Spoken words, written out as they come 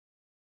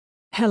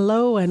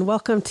Hello and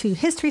welcome to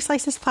History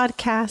Slices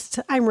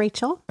Podcast. I'm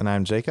Rachel. And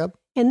I'm Jacob.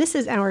 And this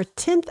is our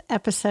 10th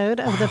episode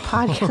of the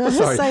podcast.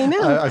 Sorry. I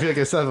know. I feel like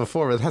I said it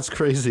before, but that's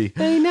crazy.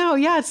 I know.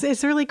 Yeah,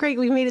 it's really great.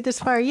 We made it this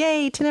far.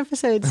 Yay, 10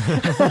 episodes.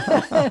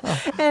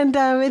 And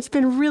it's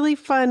been really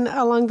fun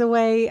along the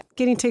way,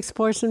 getting to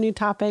explore some new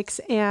topics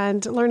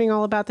and learning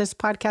all about this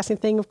podcasting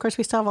thing. Of course,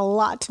 we still have a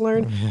lot to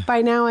learn.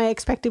 By now, I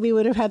expected we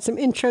would have had some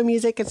intro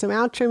music and some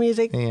outro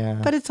music,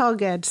 but it's all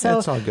good. So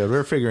it's all good.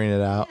 We're figuring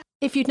it out.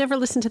 If you've never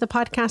listened to the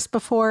podcast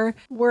before,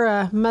 we're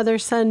a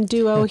mother-son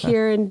duo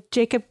here, and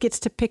Jacob gets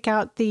to pick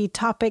out the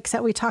topics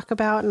that we talk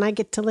about, and I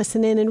get to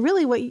listen in. And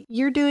really what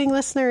you're doing,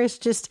 listener, is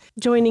just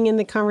joining in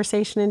the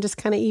conversation and just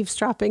kind of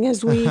eavesdropping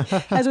as we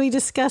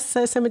discuss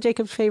some of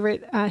Jacob's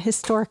favorite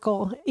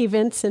historical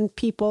events and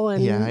people.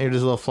 And yeah, you're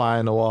just a little fly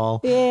on the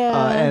wall.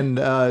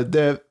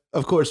 Yeah.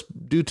 Of course,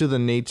 due to the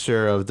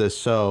nature of this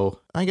show,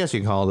 I guess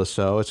you can call it a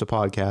show, it's a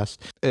podcast.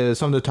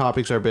 Some of the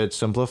topics are a bit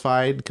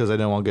simplified because I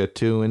don't want to get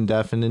too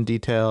in-depth and in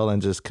detail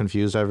and just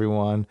confuse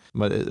everyone,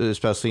 but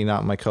especially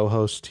not my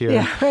co-host here.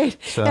 Yeah, right.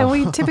 So. And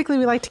we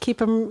like to keep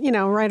them,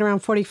 right around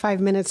 45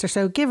 minutes or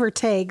so, give or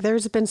take.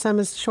 There's been some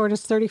as short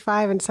as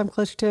 35 and some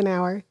closer to an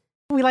hour.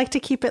 We like to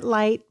keep it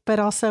light, but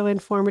also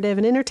informative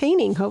and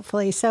entertaining,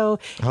 hopefully. So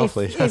if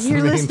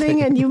you're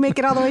listening and you make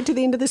it all the way to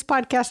the end of this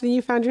podcast and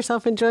you found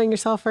yourself enjoying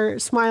yourself or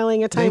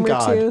smiling a time or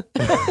two.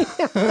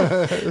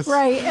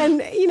 Right.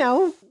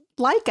 And,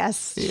 like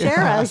us, share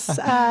us,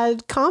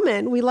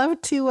 comment. We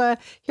love to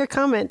hear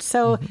comments.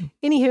 So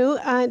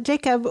anywho,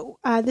 Jacob,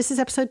 this is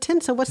episode 10.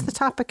 So what's the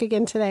topic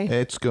again today?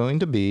 It's going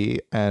to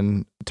be,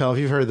 and tell if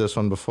you've heard this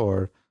one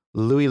before,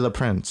 Louis Le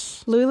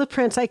Prince. Louis Le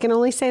Prince. I can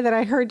only say that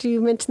I heard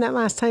you mention that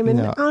last time. And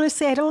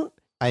honestly, I don't.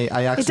 I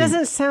actually. It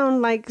doesn't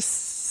sound like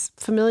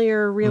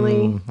familiar,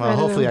 really.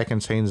 Hopefully I can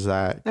change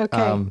that.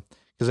 Okay.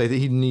 Because I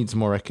think he needs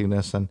more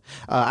recognition.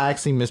 I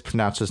actually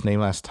mispronounced his name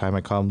last time.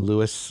 I call him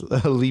Louis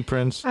Le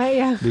Prince.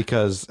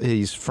 Because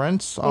he's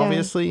French,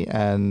 obviously.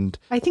 And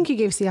I think you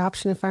gave us the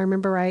option, if I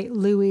remember right.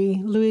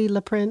 Louis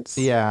Le Prince.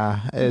 Yeah.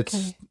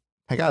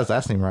 I got his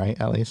last name right,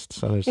 at least.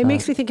 So it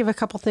makes me think of a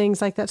couple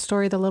things like that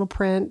story, The Little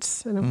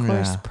Prince, and of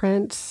course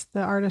Prince,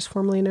 the artist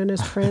formerly known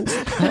as Prince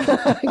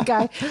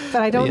guy.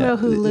 But I don't know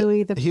who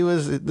Louis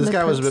This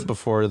guy was a bit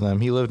before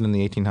them. He lived in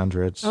the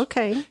 1800s.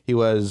 Okay. He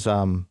was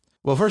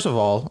well, first of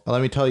all,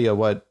 let me tell you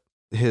what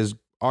his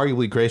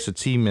arguably greatest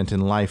achievement in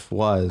life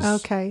was.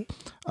 Okay.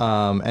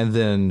 And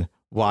then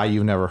why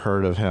you've never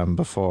heard of him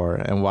before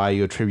and why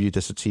you attribute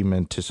this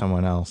achievement to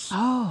someone else.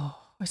 Oh,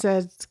 so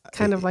it's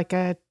kind of like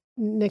a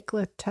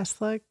Nikola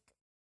Tesla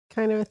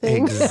kind of a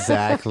thing.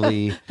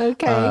 Exactly.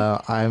 Okay.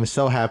 I'm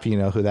so happy you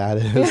know who that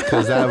is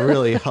because that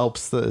really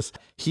helps this.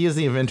 He is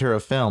the inventor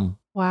of film.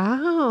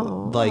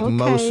 Wow. Like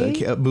most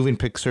moving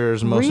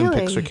pictures, motion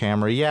picture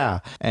camera. Yeah.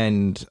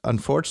 And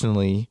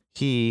unfortunately,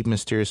 he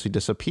mysteriously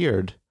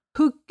disappeared.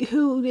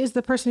 Who is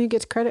the person who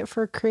gets credit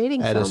for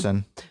creating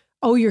Edison. Film?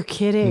 Oh, you're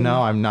kidding.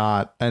 No, I'm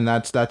not. And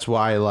that's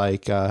why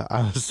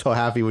I was so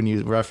happy when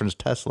you referenced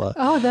Tesla.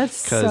 Oh, that's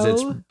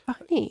so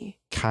funny.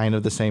 Kind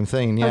of the same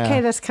thing. Yeah.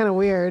 Okay, that's kind of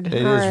weird.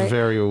 It is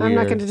very weird. I'm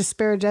not going to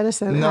disparage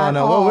Edison. No.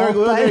 All, well, we're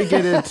going to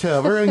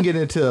get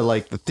into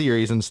like the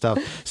theories and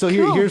stuff. So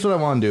here's what I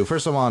want to do.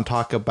 First, I want to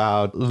talk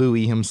about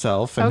Louis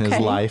himself and his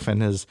life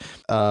and his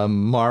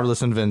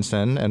marvelous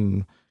invention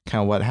and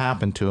kind of what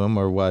happened to him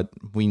or what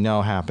we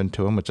know happened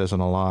to him, which isn't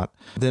a lot.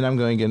 Then I'm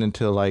going to get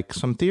into like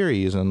some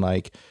theories and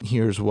like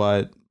here's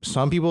what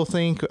some people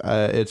think.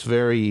 It's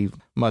very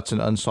much an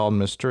unsolved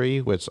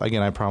mystery, which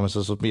again, I promise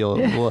this will be a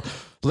little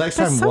next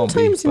time won't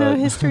be.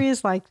 Sometimes, history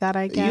is like that,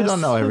 I guess. You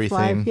don't know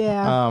everything.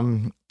 Yeah.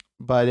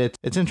 But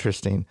it's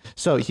interesting.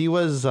 So he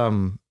was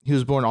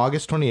born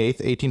August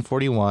 28th,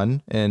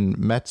 1841 in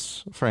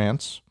Metz,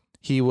 France.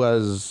 He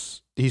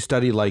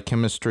studied like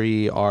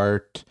chemistry,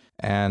 art,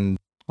 and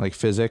like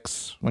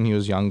physics when he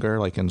was younger,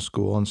 like in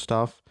school and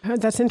stuff.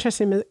 That's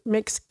interesting.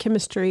 Mix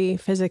chemistry,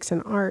 physics,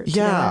 and art.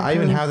 Yeah, I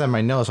even have that in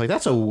my notes. Like,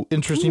 that's a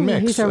interesting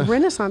mix. He's a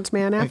Renaissance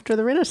man after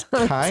the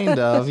Renaissance. Kind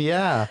of,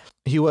 yeah.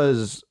 He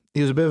was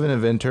a bit of an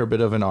inventor, a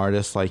bit of an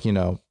artist. Like,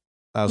 that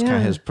was kind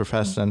of his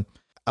profession.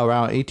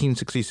 Around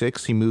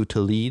 1866, he moved to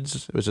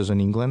Leeds, which is in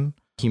England.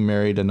 He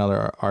married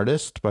another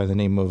artist by the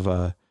name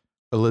of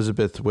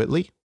Elizabeth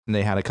Whitley. And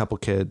they had a couple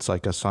kids,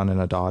 like a son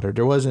and a daughter.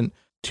 There wasn't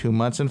too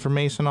much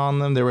information on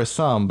them. There was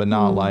some, but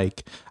not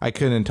like, I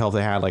couldn't tell if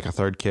they had like a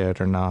third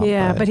kid or not.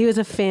 Yeah, but he was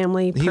a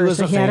family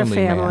person. He had a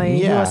family.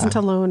 Yeah. He wasn't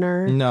a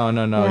loner. No.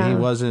 Yeah. He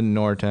wasn't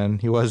Norton.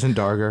 He wasn't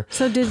Darger.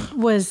 So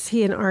was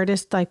he an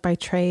artist like by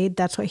trade?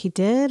 That's what he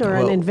did? Or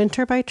an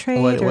inventor by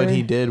trade? What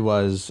he did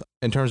was,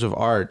 in terms of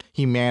art,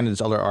 he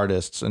managed other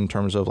artists in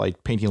terms of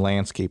like painting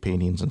landscape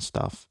paintings and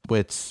stuff,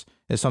 which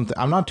is something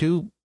I'm not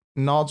too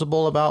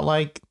knowledgeable about,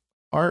 like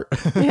art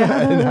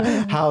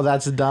and how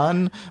that's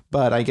done,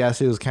 but I guess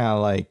it was kind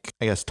of like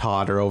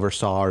taught or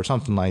oversaw or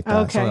something like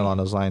that, something along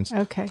those lines.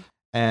 Okay.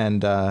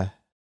 And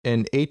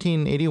in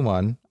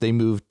 1881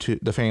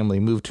 the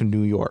family moved to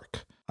New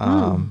York,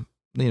 kind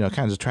of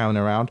just traveling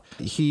around.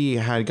 He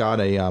had got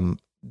a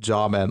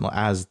job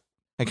as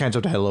I kind of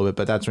jumped ahead a little bit,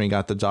 but that's when he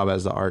got the job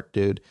as the art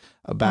dude.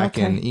 Back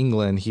in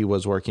England, he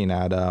was working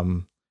at,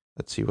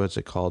 let's see, what's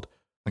it called?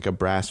 Like a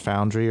brass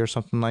foundry or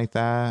something like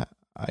that.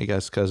 I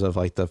guess because of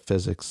like the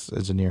physics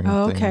engineering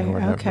thing or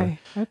whatever.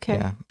 Okay.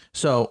 Yeah.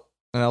 So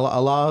and a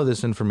lot of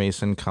this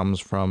information comes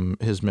from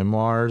his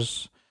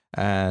memoirs,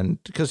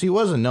 and because he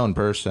was a known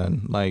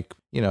person, like,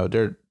 you know,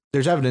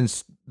 there's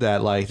evidence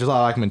that like there's a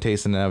lot of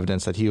documentation and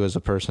evidence that he was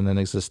a person that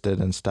existed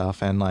and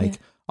stuff, and like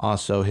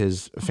also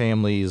his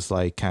family's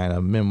like kind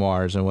of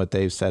memoirs and what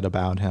they've said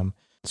about him.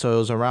 So it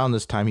was around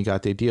this time he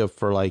got the idea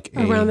for like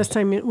around this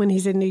time when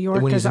he's in New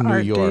York as an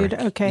art dude.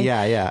 Okay.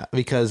 Yeah.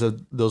 Because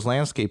of those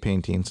landscape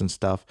paintings and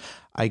stuff.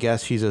 I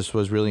guess he just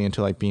was really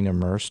into like being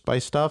immersed by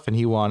stuff, and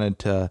he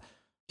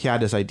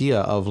had this idea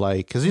of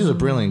like, because he's a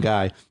brilliant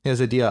guy, he has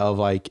this idea of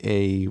like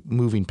a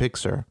moving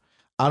picture.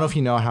 I don't know if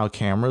you know how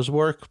cameras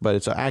work, but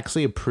it's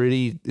actually a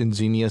pretty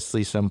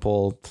ingeniously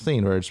simple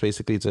thing where it's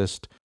basically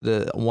just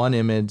the one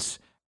image,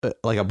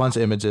 like a bunch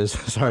of images,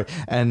 sorry,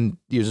 and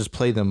you just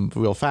play them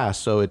real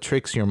fast. So it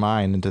tricks your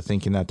mind into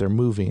thinking that they're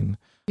moving.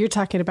 You're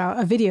talking about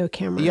a video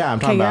camera. Yeah, I'm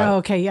talking about.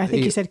 Okay, I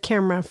think you said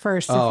camera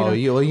first. You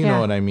know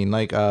what I mean,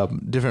 like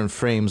different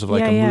frames of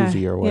like a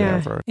movie or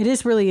whatever. It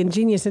is really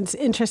ingenious. It's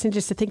interesting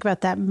just to think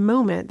about that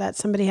moment that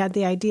somebody had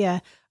the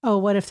idea, oh,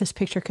 what if this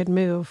picture could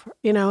move?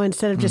 You know,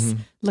 instead of just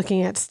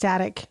looking at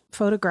static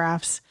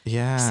photographs.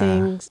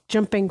 Yeah.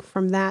 Jumping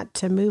from that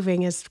to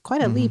moving is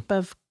quite a leap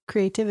of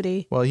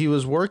creativity. Well, he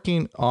was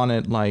working on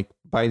it like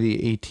by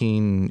the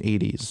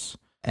 1880s,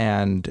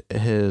 and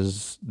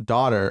his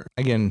daughter,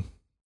 again,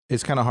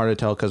 it's kind of hard to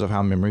tell because of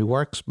how memory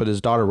works, but his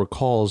daughter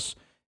recalls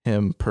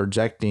him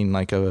projecting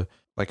like a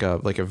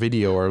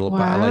video or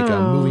like a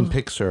moving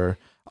picture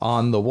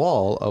on the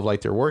wall of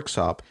like their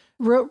workshop.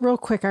 Real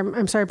quick,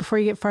 I'm sorry, before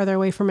you get farther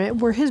away from it,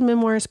 were his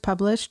memoirs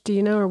published? Do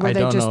you know, or were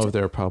they just... I don't know if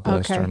they're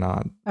published or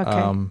not.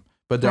 Okay.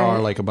 But there are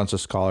like a bunch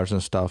of scholars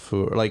and stuff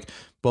who are like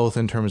both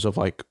in terms of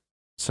like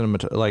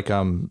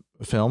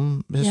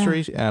film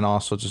history and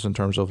also just in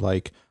terms of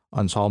like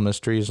unsolved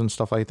mysteries and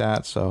stuff like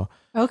that. So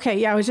okay,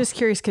 yeah, I was just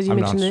curious because you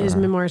mentioned his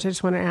memoirs. I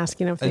just want to ask,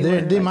 you know, if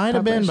they might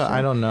have been, but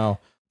I don't know.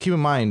 Keep in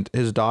mind,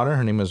 his daughter,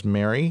 her name was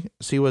Mary.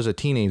 She was a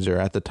teenager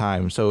at the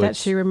time, so that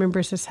she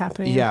remembers this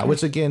happening. Yeah,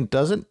 which again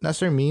doesn't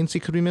necessarily mean she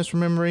could be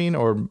misremembering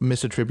or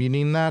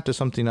misattributing that to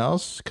something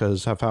else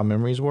because of how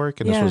memories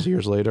work. And this was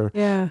years later.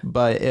 Yeah,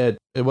 but it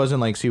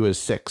wasn't like she was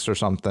 6 or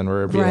something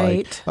where it'd be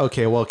like,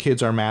 okay, well,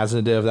 kids are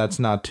imaginative. That's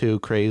not too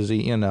crazy,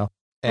 you know.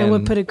 And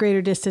would put a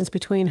greater distance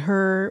between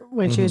her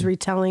when she was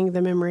retelling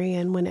the memory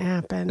and when it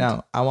happened.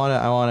 Now, I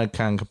want to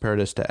kind of compare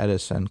this to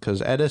Edison,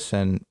 because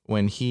Edison,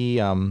 when he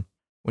kind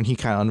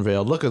of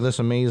unveiled, look at this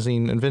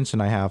amazing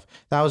invention I have,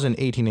 that was in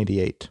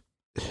 1888.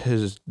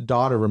 His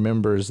daughter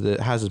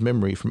has his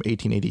memory from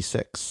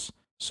 1886.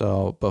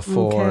 So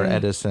before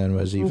Edison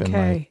was even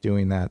like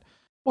doing that.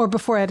 Or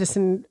before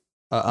Edison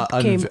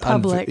became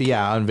public.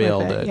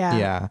 Unveiled it.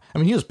 Yeah. I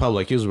mean, he was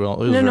public. He was very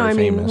I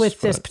mean, famous,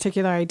 with this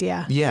particular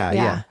idea.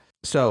 Yeah.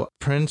 So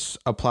Prince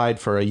applied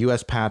for a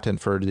U.S. patent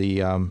for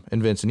the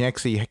invention. He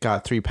actually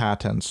got 3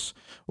 patents,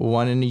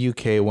 one in the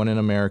UK, one in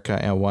America,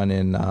 and one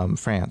in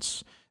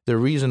France. The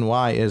reason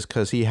why is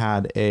because he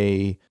had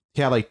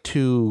like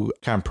 2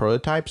 kind of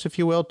prototypes, if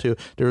you will.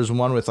 There was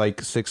one with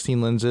like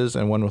 16 lenses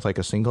and one with like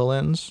a single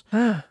lens.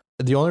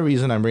 The only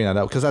reason I'm bringing that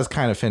up, because that's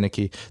kind of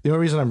finicky. The only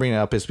reason I'm bringing it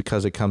up is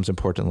because it comes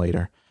important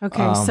later.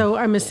 Okay, so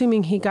I'm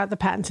assuming he got the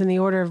patents in the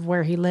order of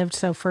where he lived.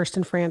 So first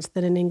in France,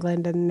 then in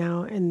England, and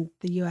now in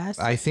the U.S.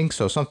 I think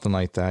so, something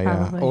like that.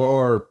 Probably. Yeah,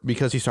 or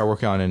because he started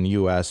working on it in the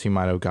U.S., he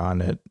might have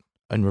gotten it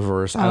in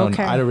reverse. I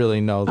don't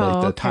really know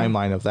the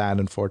timeline of that,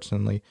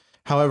 unfortunately.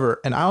 However,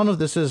 and I don't know if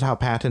this is how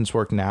patents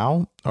work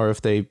now, or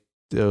if it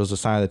was a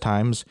sign of the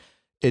times.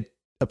 It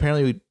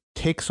apparently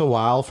takes a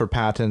while for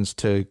patents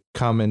to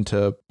come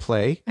into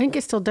play. I think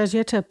it still does. You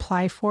have to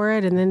apply for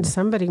it, and then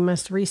somebody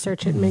must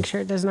research it and make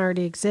sure it doesn't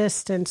already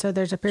exist. And so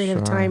there's a period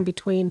of time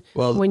between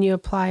when you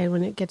apply and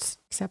when it gets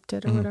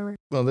accepted or whatever.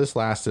 Well, this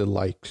lasted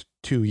like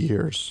 2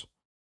 years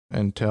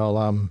until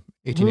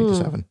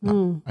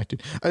 1887.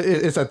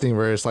 It's that thing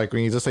where it's like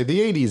when you just say the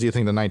 80s, you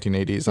think the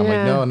 1980s. I'm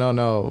like,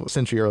 no,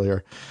 century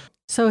earlier.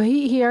 So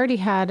he already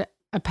had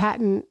a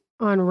patent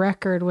on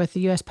record with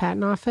the U.S.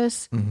 Patent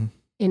Office in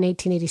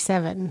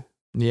 1887.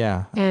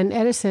 Yeah. And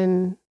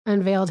Edison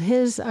unveiled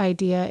his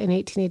idea in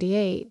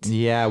 1888.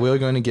 Yeah, we were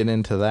going to get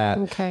into that.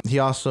 Okay. He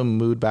also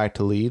moved back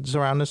to Leeds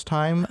around this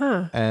time.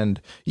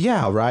 And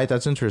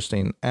that's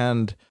interesting.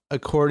 And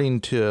according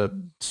to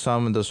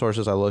some of the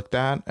sources I looked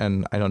at,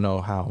 and I don't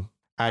know how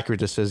accurate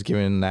this is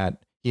given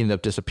that he ended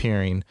up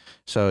disappearing.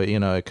 So,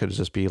 it could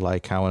just be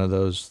like kind of one of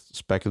those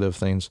speculative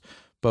things.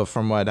 But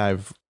from what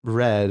I've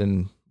read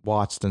and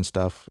watched and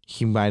stuff,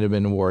 he might have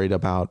been worried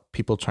about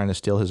people trying to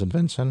steal his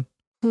invention,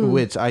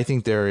 which I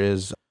think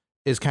is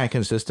kind of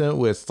consistent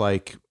with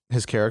like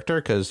his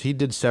character, because he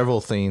did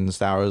several things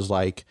that was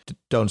like,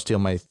 don't steal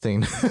my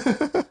thing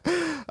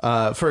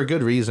for a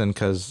good reason.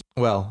 Because,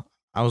 well,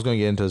 I was going to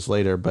get into this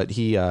later, but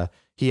he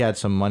had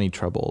some money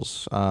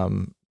troubles.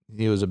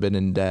 he was a bit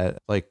in debt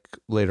like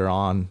later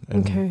on.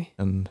 Okay.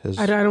 And his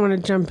I don't want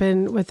to jump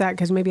in with that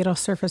because maybe it'll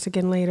surface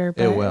again later.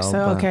 But, it will.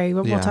 So okay,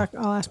 we'll talk.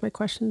 I'll ask my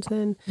questions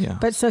then. Yeah.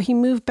 But so he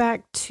moved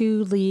back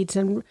to Leeds,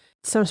 and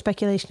some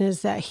speculation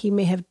is that he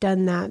may have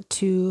done that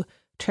to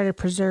try to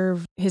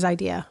preserve his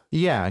idea.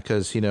 Yeah,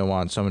 because he didn't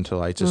want someone to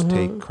like just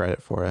take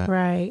credit for it.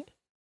 Right.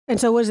 And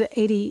so was it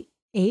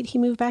 88 he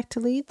moved back to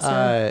Leeds?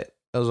 It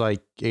was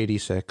like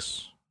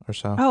 86 or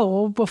so. Oh,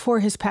 well, before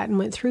his patent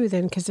went through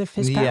then, because if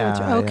his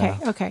patent went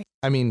through. Okay.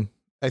 I mean,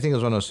 I think it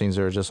was one of those things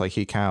that were just like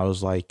he kind of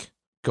was like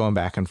going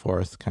back and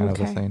forth kind of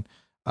a thing.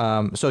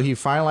 So he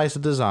finalized the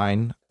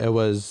design. It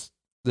was,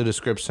 the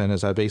description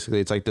is that basically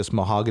it's like this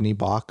mahogany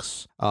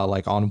box,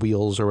 like on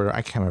wheels or whatever.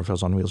 I can't remember if it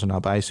was on wheels or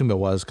not, but I assume it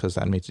was because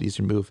that makes it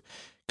easier to move.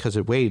 Because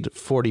it weighed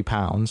 40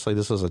 pounds. Like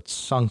this was a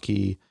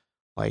chunky,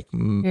 like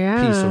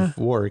piece of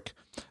work.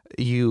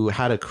 You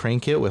had to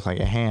crank it with like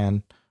a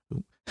hand.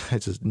 I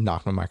just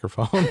knocked my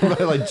microphone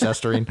by like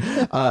gesturing.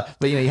 But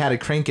you had to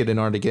crank it in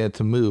order to get it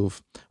to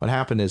move. What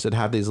happened is it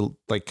had these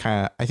like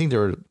kind of, I think they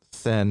were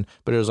thin,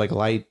 but it was like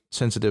light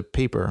sensitive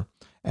paper.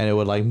 And it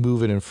would like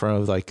move it in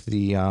front of like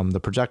the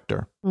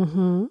projector,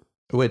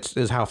 which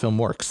is how film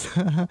works.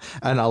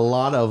 And a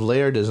lot of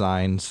layer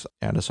designs,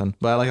 Edison,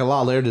 but like a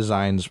lot of layer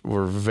designs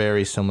were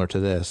very similar to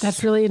this.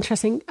 That's really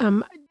interesting.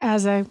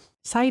 As a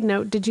side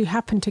note, did you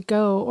happen to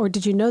go, or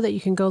did you know that you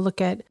can go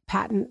look at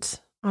patents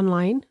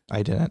online?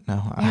 I didn't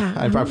know. Yeah,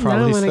 I probably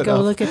now I want to go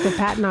up. look at the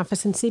patent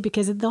office and see,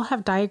 because they'll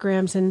have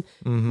diagrams and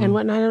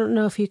whatnot. I don't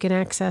know if you can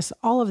access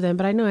all of them,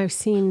 but I know I've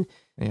seen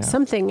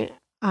something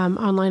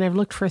online. I've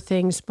looked for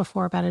things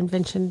before about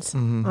inventions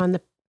on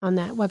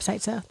that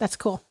website. So that's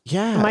cool.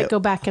 Yeah. I might go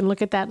back and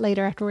look at that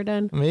later after we're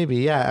done. Maybe.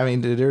 Yeah. I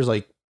mean, there's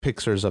like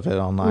pictures of it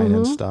online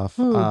and stuff.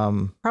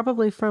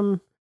 Probably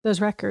from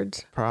those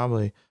records.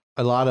 Probably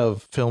a lot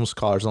of film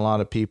scholars, a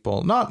lot of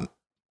people, not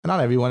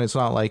everyone. It's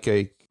not like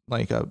a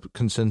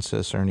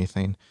consensus or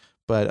anything,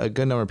 but a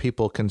good number of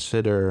people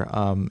consider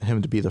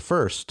him to be the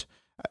first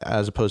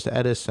as opposed to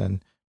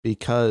Edison,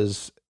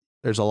 because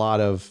there's a lot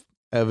of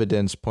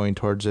evidence pointing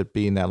towards it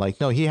being that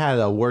like, no, he had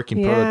a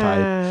working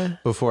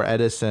prototype before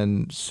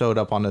Edison showed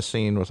up on the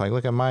scene with like,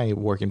 look at my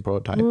working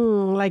prototype.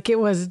 Like it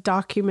was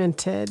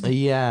documented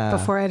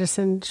before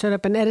Edison showed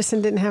up, and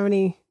Edison didn't have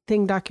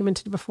anything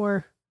documented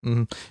before.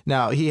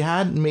 Now he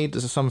had made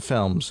some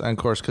films, and of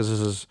course, because this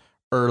is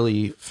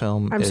early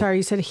film. I'm sorry,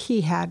 you said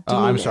he had.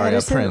 I'm sorry,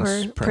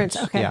 Edison Prince.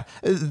 Okay. Yeah,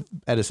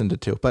 Edison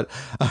did too, but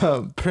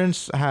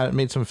Prince had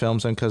made some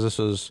films, and because this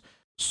was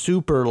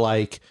super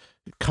like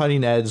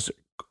cutting edge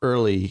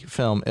early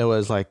film, it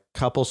was like a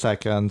couple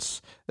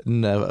seconds,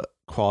 and the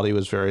quality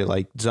was very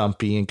like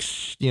jumpy and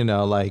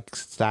like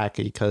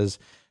stacky because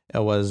it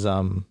was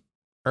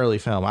early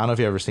film. I don't know if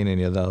you've ever seen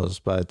any of those,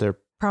 but they're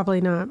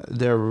probably not.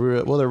 They're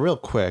real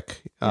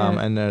quick,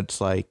 and it's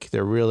like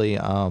they're really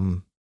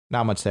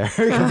not much there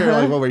compared to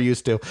like what we're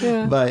used to.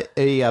 But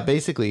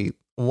basically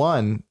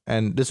one,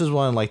 and this is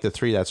one of like the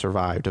three that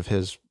survived of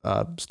his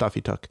stuff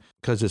he took,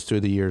 because it's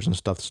through the years and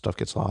stuff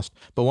gets lost.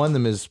 But one of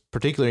them is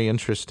particularly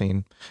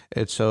interesting.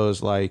 It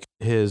shows like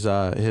his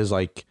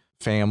like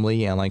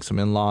family and like some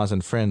in-laws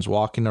and friends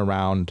walking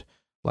around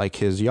like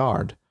his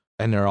yard,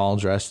 and they're all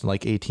dressed in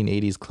like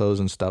 1880s clothes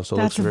and stuff. So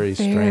it looks very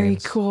strange. Very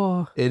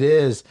cool. It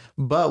is.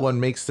 But what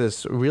makes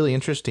this really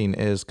interesting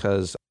is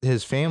because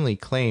his family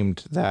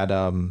claimed that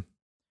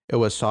it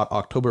was shot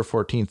October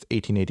 14th,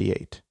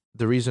 1888.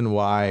 The reason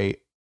why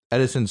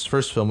Edison's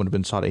first film would have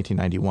been shot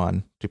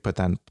 1891, to put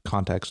that in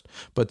context.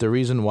 But the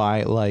reason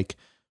why like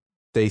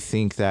they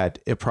think that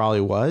it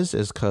probably was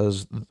is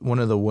because one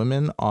of the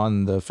women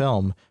on the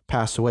film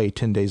passed away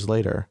 10 days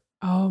later.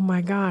 Oh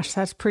my gosh,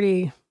 that's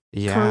pretty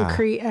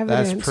concrete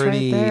evidence. That's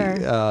pretty right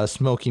there.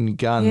 Smoking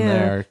gun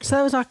there. So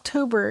that was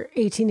October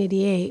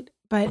 1888.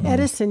 But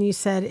Edison, you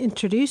said,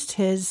 introduced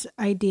his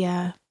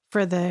idea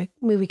for the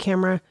movie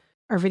camera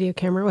or video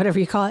camera, whatever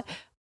you call it,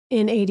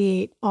 in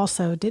 88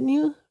 also, didn't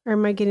you? Or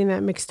am I getting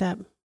that mixed up?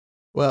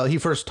 Well, he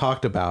first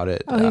talked about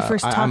it. Oh, he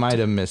first I might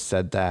have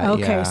missaid that.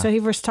 Okay, so he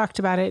first talked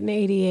about it in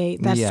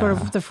 88. That's sort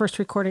of the first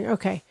recording.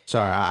 Okay.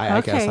 Sorry,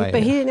 I guess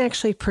but he didn't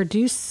actually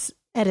produce,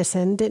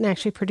 Edison didn't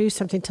actually produce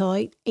something until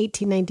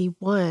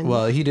 1891.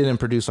 Well, he didn't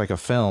produce like a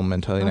film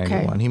until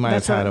 1891. He might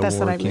have had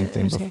a working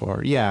thing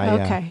before. Yeah.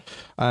 Okay.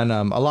 And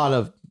a lot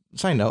of,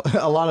 side note,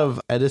 a lot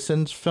of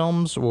Edison's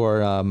films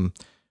were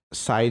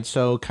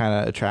sideshow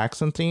kind of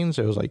attracts and things.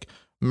 It was like,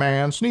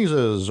 man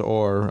sneezes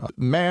or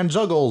man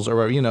juggles or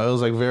whatever, it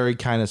was like very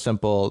kind of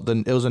simple.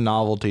 Then it was a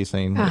novelty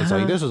thing. It's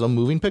like, this is a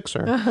moving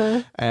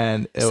picture.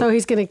 And so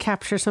he's going to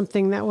capture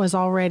something that was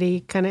already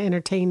kind of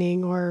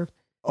entertaining or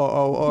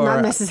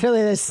not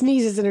necessarily the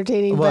sneeze is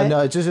entertaining. Well, but no,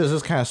 it's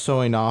just kind of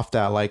showing off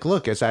that like,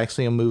 look, it's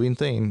actually a moving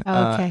thing.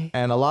 Okay.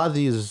 And a lot of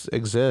these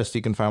exist.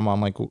 You can find them on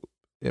like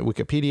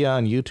Wikipedia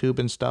and YouTube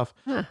and stuff.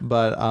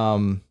 But I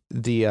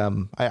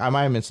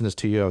might have mentioned this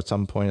to you at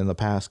some point in the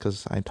past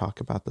because I talk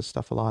about this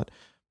stuff a lot.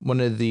 One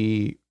of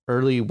the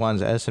early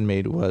ones Edison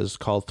made was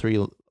called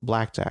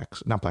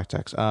Blacksmiths.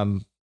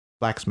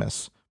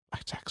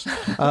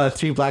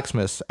 three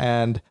blacksmiths,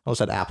 and I almost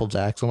said Apple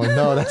Jacks. I'm like,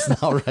 no, that's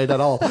not right at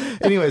all.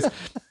 Anyways,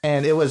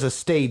 and it was a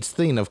staged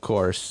thing, of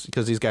course,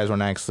 because these guys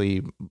weren't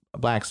actually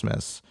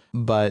blacksmiths.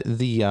 But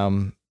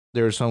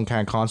there was some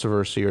kind of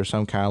controversy or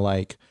some kind of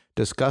like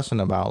discussion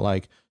about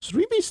like, should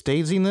we be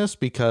staging this?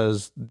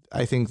 Because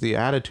I think the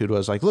attitude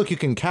was like, look, you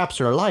can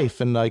capture a life,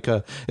 and like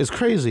it's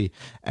crazy.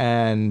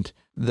 And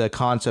the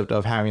concept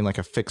of having like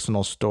a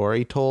fictional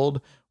story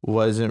told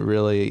wasn't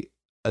really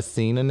a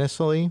thing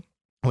initially,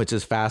 which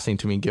is fascinating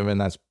to me, given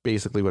that's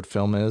basically what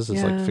film is.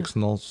 It's like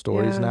fictional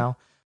stories now.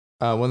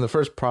 One of the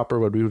first proper,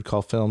 what we would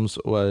call films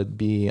would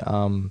be,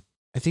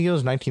 I think it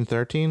was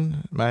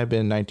 1913, it might have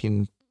been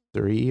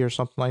 1903 or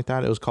something like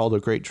that. It was called A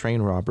Great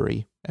Train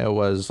Robbery. It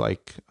was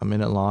like a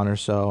minute long or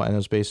so, and it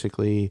was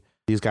basically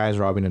these guys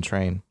robbing a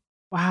train.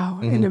 Wow,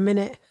 in a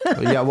minute.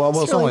 Yeah, well,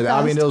 something really like that.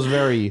 I mean, it was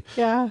very...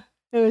 Yeah.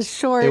 It was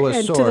short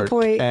and to the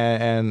point.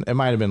 And it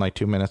might have been like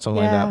 2 minutes,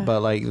 something like that.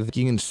 But like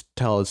you can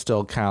tell it's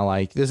still kind of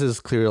like, this is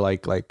clear,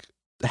 like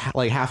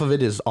half of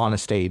it is on a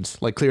stage,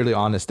 like clearly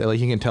on a stage. Like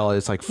you can tell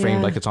it's like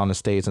framed like it's on a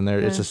stage, and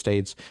it's a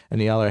stage. And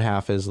the other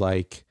half is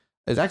like,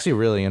 it's actually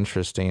really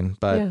interesting.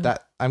 But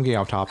that, I'm getting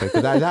off topic.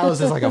 But that was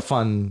just like a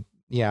fun,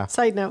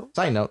 Side note.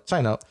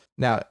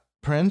 Now,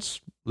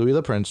 Louis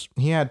the Prince,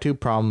 he had two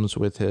problems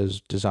with his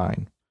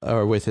design,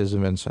 or with his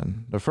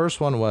invention. The first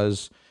one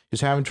was, he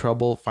was having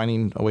trouble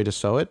finding a way to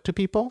show it to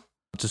people,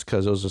 just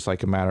because it was just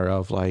like a matter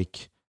of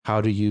like,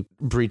 how do you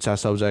breach that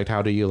subject?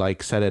 How do you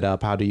like set it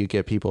up? How do you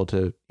get people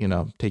to,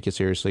 take it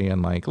seriously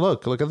and like,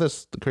 look at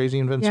this crazy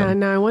invention? Yeah,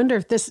 now I wonder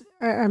if this,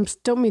 I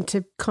don't mean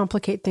to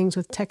complicate things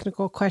with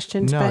technical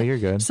questions. No, you're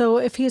good. So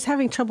if he was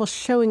having trouble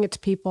showing it to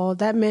people,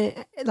 that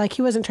meant like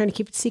he wasn't trying to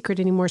keep it secret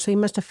anymore. So he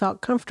must have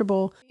felt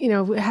comfortable,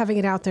 having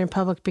it out there in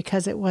public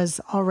because it was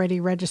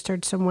already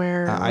registered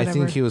somewhere. I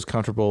think he was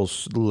comfortable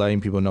letting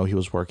people know he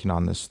was working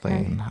on this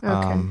thing.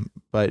 Okay.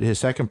 But his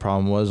second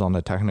problem was on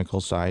the technical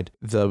side.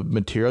 The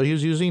material he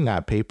was using,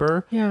 that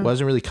paper,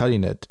 wasn't really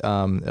cutting it.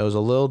 It was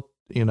a little,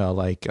 it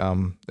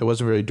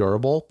wasn't very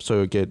durable. So it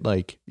would get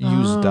like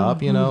used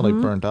up,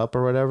 like burnt up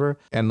or whatever.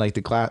 And like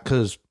the glass,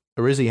 because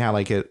originally he had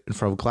like it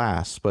from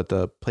glass, but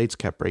the plates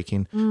kept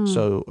breaking.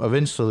 So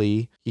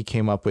eventually he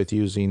came up with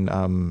using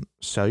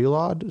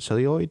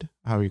celluloid.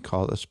 How do you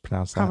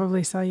pronounce that?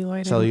 Probably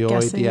celluloid.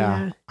 Celluloid,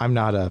 yeah. I'm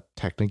not a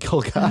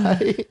technical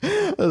guy.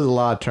 There's a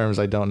lot of terms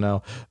I don't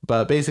know.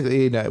 But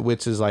basically,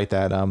 which is like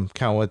that, kind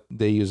of what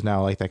they use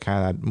now, like that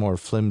kind of more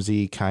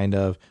flimsy, kind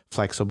of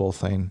flexible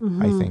thing,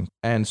 I think.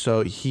 And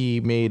so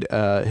he made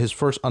his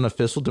first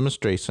unofficial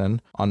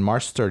demonstration on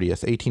March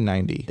 30th,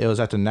 1890. It was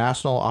at the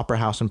National Opera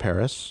House in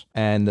Paris.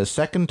 And the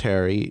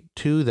secretary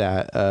to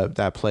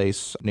that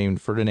place,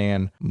 named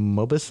Ferdinand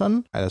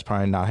Maupassant, that's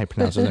probably not how you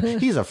pronounce his name.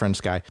 He's a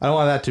French guy. I don't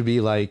want that to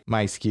be like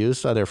my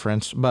excuse. They're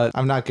French, but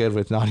I'm not good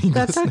with not English.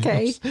 That's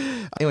okay.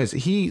 Names. Anyways,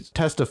 he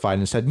testified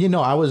and said,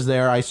 I was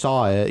there. I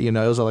saw it. It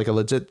was like a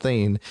legit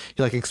thing.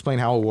 He like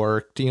explained how it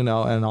worked, and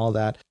all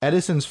that.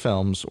 Edison's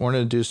films weren't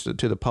introduced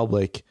to the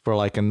public for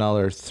like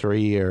another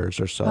 3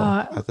 years or so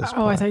at this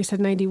point. I thought you said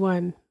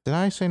 91. Did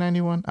I say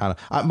 91? I don't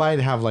know. I might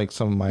have like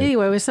some of my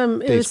Anyway, it was some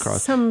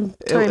time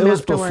it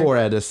was afterward. Before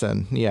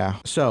Edison, yeah.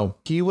 So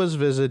he was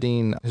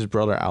visiting his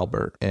brother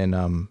Albert in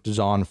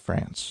Dijon,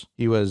 France.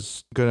 He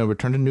was going to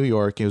return to New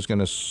York. He was going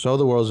to show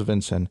the world's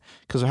invention.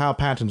 Because of how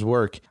patents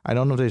work, I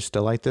don't know if they're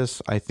still like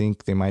this. I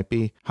think they might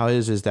be. How it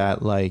is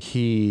that like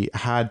he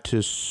had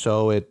to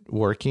show it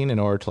working in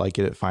order to like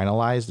get it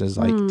finalized as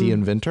like the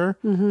inventor,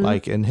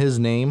 like in his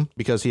name,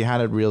 because he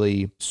hadn't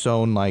really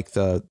shown like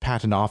the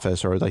patent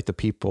office or like the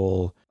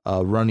people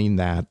running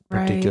that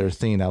particular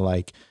thing at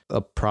like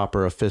a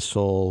proper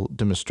official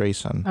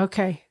demonstration.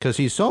 Okay. Because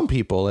he's shown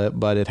people it,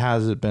 but it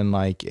hasn't been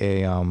like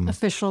a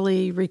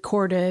officially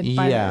recorded.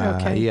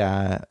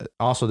 Yeah.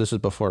 Also, this is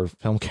before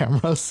film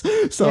cameras,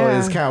 so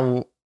it's kind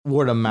of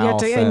word of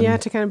mouth. You have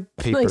to kind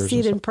of like see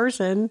it in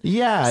person.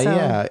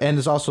 Yeah. And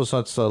it's also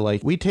such a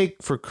like, we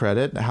take for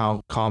credit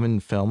how common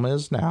film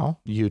is now,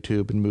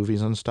 YouTube and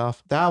movies and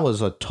stuff. That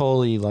was a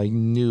totally like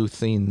new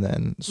thing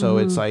then. So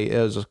it's like,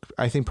 it was,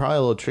 I think, probably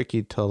a little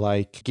tricky to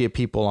like get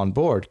people on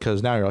board,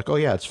 because now you're like, oh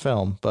yeah, it's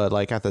film. But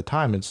like at the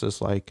time, it's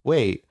just like,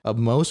 wait, a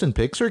motion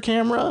picture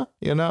camera?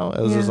 It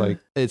was just like,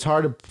 it's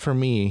hard for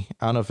me.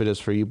 I don't know if it is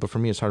for you, but for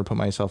me, it's hard to put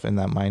myself in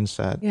that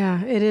mindset.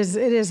 Yeah, it is.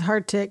 It is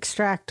hard to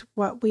extract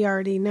what we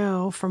already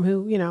know from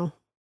who,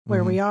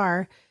 where we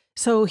are.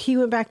 So he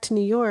went back to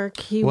New York.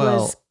 He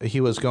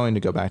was going to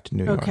go back to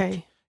New York.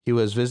 Okay. He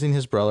was visiting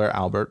his brother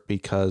Albert,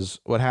 because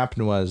what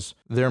happened was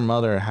their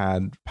mother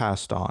had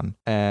passed on,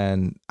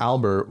 and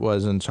Albert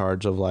was in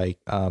charge of like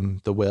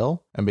the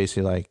will, and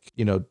basically like,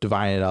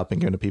 dividing it up and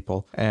giving to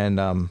people. And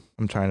I'm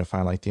trying to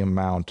find like the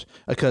amount,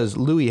 because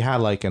Louis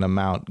had like an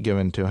amount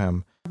given to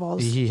him.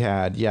 He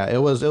had,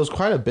 it was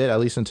quite a bit, at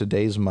least in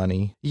today's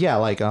money. Yeah,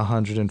 like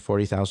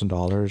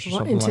 $140,000 or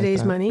something in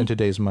today's money? In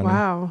today's money.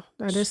 Wow,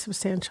 that is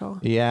substantial.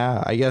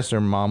 Yeah, I guess their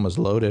mom was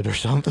loaded or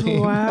something.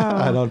 Wow.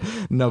 I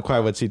don't know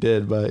quite what she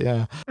did, but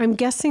yeah. I'm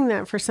guessing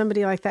that for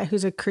somebody like that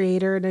who's a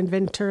creator, an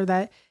inventor,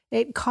 that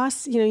it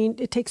costs,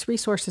 it takes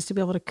resources to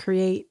be able to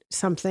create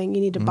something.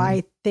 You need to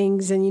buy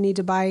things, and you need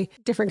to buy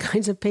different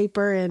kinds of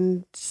paper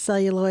and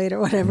celluloid or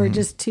whatever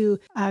just to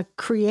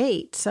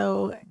create.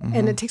 So,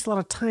 and it takes a lot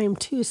of time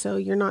too. So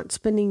you're not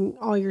spending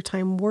all your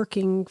time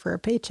working for a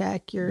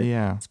paycheck.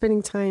 You're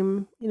spending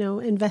time,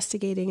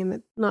 investigating, and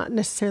it's not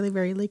necessarily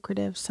very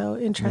lucrative. So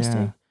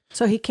interesting. Yeah.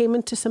 So he came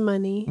into some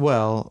money.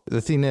 Well, the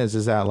thing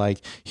is that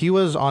like he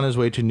was on his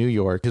way to New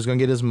York. He was going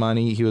to get his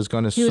money. He was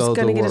going to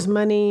get his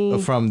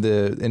money from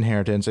the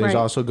inheritance. And he's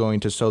also going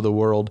to show the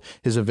world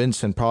his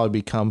events and probably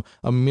become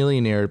a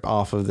millionaire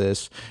off of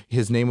this.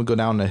 His name would go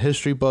down in the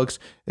history books.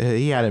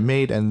 He had it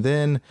made, and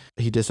then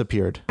he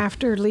disappeared.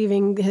 After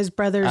leaving his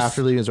brother's...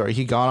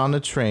 He got on a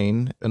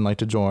train in Lake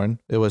Dijon.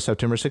 It was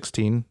September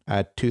 16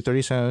 at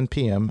 2:37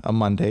 p.m., a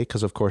Monday,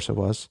 because of course it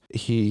was.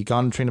 He got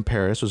on a train to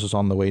Paris, which was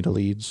on the way to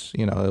Leeds.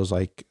 It was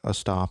like a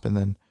stop,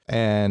 and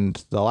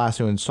the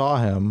last anyone saw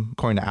him,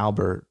 according to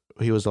Albert,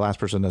 he was the last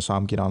person that saw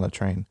him get on the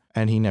train,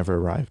 and he never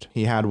arrived.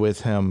 He had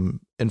with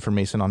him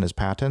information on his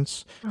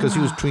patents because he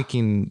was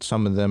tweaking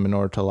some of them in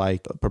order to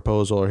like a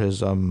proposal or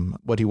his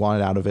what he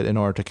wanted out of it in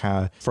order to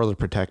kind of further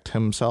protect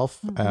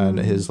himself and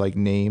his like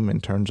name in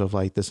terms of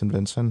like this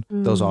invention.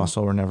 Those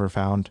also were never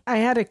found. I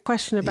had a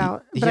question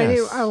about, but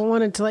I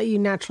wanted to let you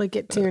naturally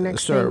get to your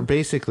next thing.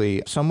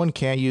 Basically, someone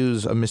can't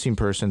use a missing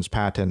person's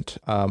patent,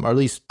 or at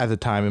least at the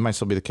time, it might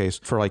still be the case,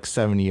 for like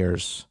 7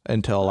 years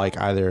until like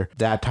either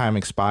that time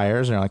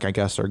expires and like I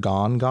guess they're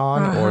gone,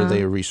 or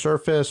they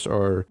resurface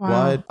or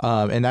what.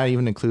 And that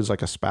even includes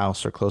like a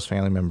spouse or close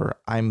family member.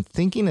 I'm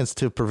thinking it's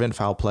to prevent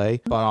foul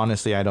play, but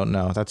honestly, I don't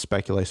know. That's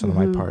speculation on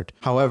my part.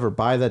 However,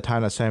 by the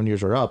time that 7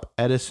 years are up,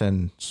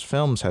 Edison's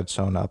films had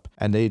sewn up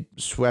and they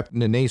swept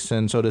the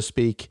nation, so to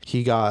speak.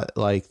 He got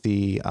like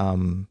the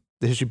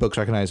history books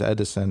recognize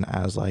Edison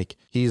as like,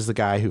 he's the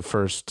guy who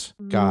first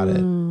got it.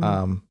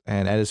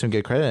 And Edison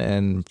get credit,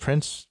 and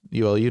Prince,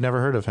 you never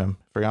heard of him.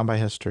 Forgotten by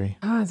history.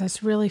 Oh,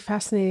 that's really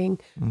fascinating.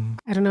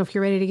 I don't know if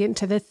you're ready to get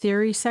into the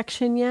theory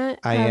section yet.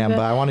 I am,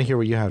 but I want to hear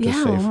what you have to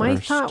say first. My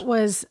thought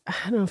was,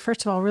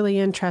 first of all, really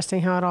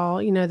interesting how it all,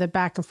 the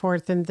back and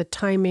forth and the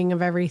timing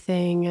of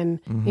everything. And,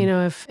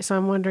 so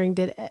I'm wondering,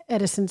 did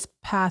Edison's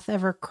path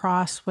ever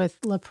cross with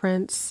Le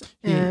Prince?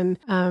 And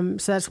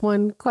so that's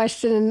one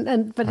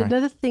question. But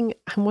another thing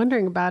I'm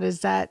wondering about is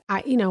that,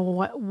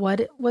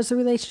 what was the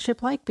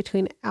relationship like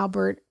between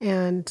Albert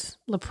and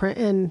Le Prince,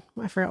 and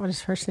I forgot what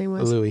his first name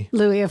was.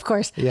 Louis, of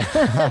course.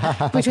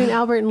 Yeah. Between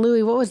Albert and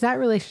Louis, what was that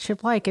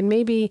relationship like? And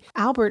maybe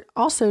Albert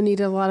also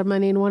needed a lot of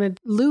money and wanted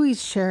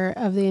Louis's share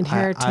of the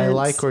inheritance. I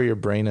like where your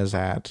brain is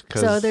at.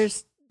 So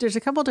there's a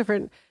couple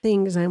different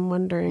things I'm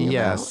wondering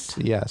about.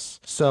 Yes.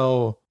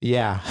 So,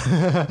 yeah.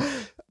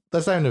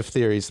 Let's dive into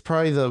theories.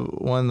 Probably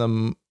one of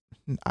the,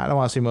 I don't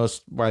want to say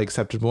most widely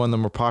accepted, but one of the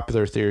more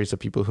popular theories of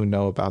people who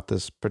know about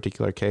this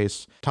particular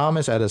case.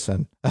 Thomas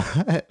Edison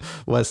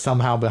was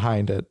somehow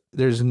behind it.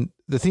 First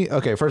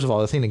of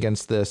all, the thing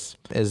against this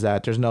is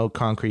that there's no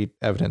concrete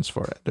evidence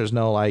for it. There's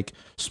no like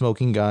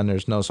smoking gun.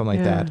 There's no something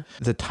like that.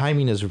 The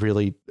timing it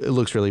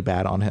looks really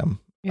bad on him.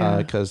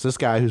 Because this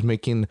guy who's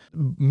making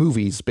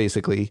movies,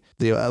 basically,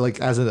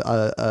 as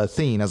a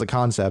theme, as a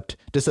concept,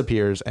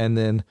 disappears, and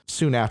then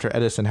soon after,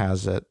 Edison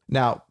has it.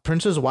 Now,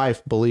 Prince's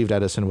wife believed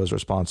Edison was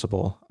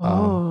responsible,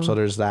 so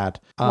there's that.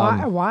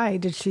 Why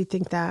did she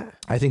think that?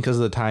 I think because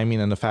of the timing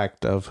and the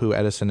fact of who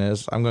Edison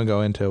is. I'm going to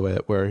go into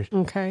it.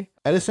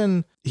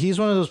 Edison, he's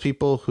one of those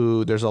people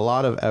who there's a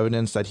lot of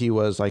evidence that he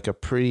was like a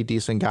pretty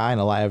decent guy and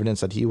a lot of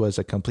evidence that he was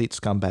a complete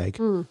scumbag.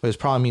 But it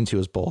probably means he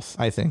was both,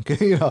 I think,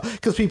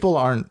 because people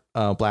aren't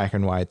black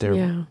and white.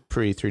 They're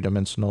pretty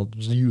three-dimensional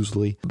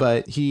usually.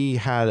 But he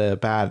had a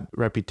bad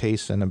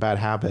reputation, a bad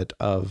habit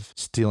of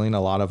stealing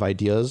a lot of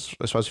ideas,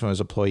 especially from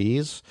his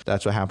employees.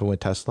 That's what happened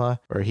with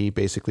Tesla, where he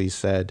basically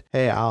said,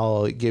 hey,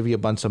 I'll give you a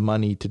bunch of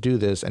money to do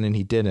this. And then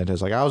he didn't.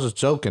 It's like, I was just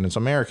joking. It's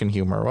American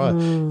humor. What,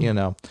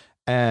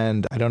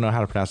 And I don't know how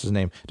to pronounce his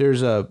name.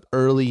 There's a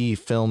early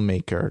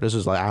filmmaker. This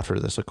is like after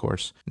this, of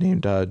course,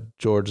 named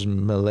George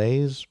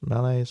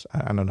Méliès.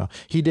 I don't know.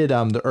 He did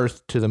the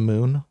Earth to the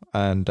Moon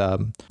and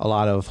a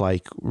lot of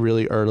like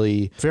really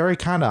early, very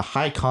kind of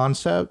high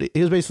concept.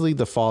 He was basically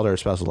the father of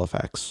special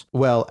effects.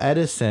 Well,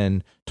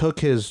 Edison took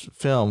his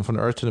film from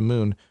the Earth to the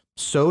Moon,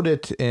 sewed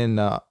it in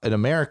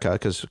America,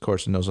 because of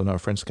course he knows I'm not a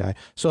French guy.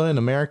 Sewed it in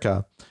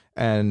America.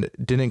 And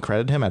didn't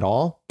credit him at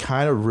all,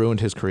 kind of ruined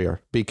his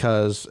career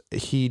because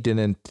he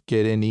didn't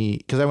get any,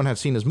 because everyone had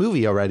seen his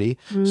movie already.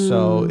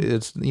 So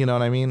it's, you know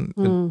what I mean?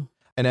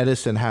 And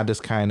Edison had this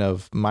kind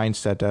of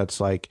mindset that's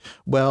like,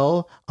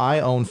 well, I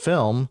own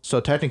film, so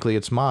technically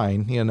it's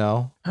mine,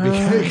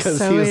 because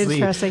so he was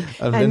interesting.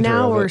 The and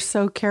now we're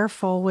so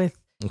careful with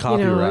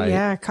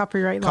copyright.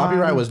 Copyright law.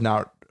 Copyright was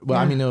not Well,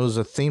 I mean, it was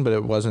a thing, but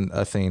it wasn't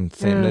a thing.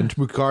 In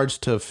regards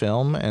to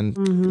film and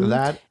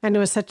that. And it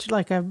was such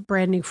like a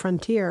brand new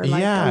frontier.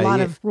 Like a lot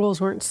of rules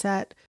weren't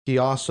set. He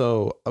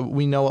also,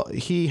 we know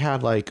he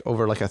had like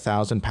over like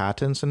 1,000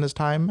 patents in his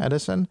time,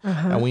 Edison.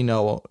 And we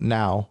know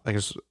now, like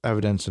there's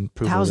evidence and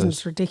proof Thousands, of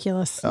this.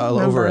 ridiculous.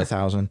 Over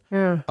 1,000.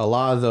 Yeah. A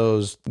lot of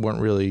those weren't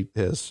really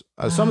his.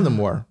 Some of them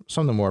were,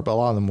 but a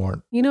lot of them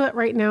weren't. You know what?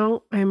 Right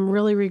now, I'm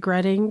really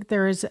regretting.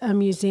 There is a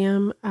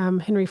museum,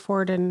 Henry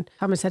Ford and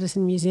Thomas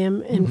Edison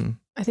Museum in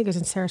I think it was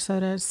in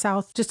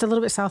Sarasota, just a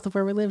little bit south of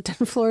where we lived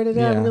in Florida.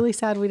 Yeah. I'm really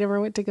sad we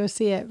never went to go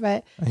see it.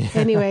 But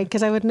anyway,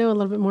 because I would know a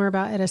little bit more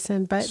about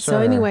Edison. But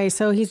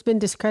so he's been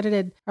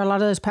discredited, or a lot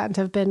of those patents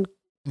have been.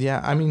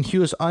 Yeah, I mean, he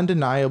was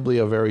undeniably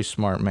a very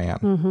smart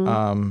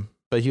man.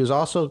 But he was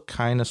also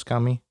kind of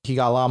scummy. He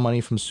got a lot of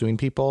money from suing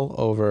people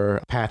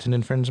over patent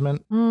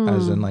infringement,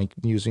 as in like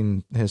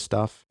using his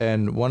stuff.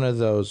 And one of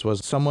those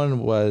was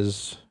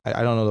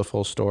I don't know the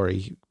full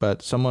story,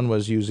 but someone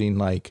was using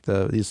like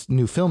this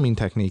new filming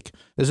technique.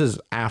 This is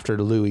after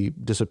Louis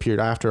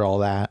disappeared, after all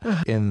that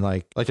in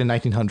like the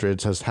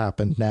 1900s has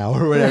happened now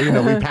or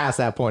whatever, we passed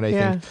that point, I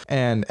think.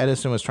 And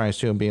Edison was trying to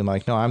sue him, being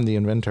like, no, I'm the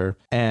inventor.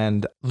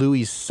 And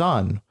Louis'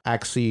 son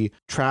actually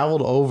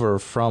traveled over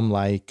from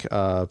like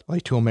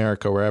to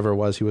America, wherever it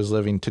was he was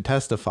living, to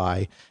testify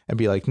and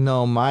be like,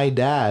 no, my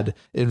dad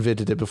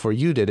invented it before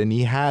you did. And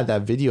he had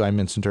that video I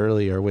mentioned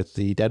earlier with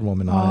the dead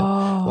woman on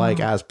it, like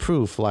as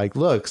proof. Like,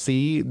 look,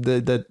 see,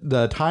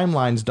 the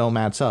timelines don't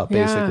match up,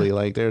 basically.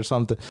 Like there's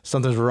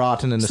something's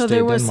rotten in the state of Denmark. So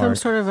there was some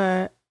sort of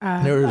a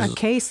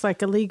case,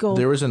 like a legal.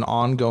 There was an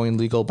ongoing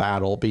legal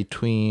battle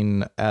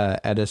between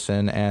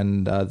Edison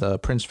and the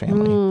Prince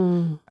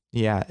family.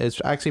 Yeah, it's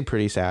actually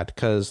pretty sad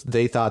because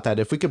they thought that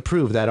if we could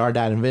prove that our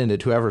dad invented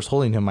it, whoever's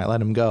holding him might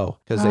let him go,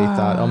 because they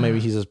thought, oh, maybe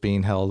he's just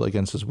being held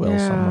against his will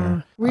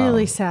somewhere.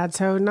 Really sad.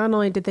 So not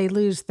only did they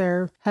lose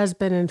their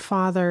husband and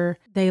father,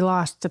 they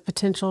lost the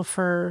potential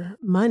for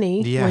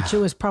money, which it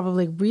was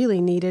probably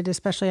really needed,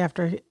 especially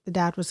after the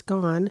dad was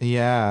gone.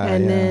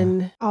 And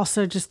then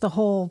also just the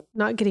whole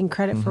not getting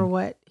credit for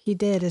what he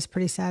did is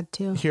pretty sad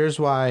too. Here's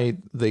why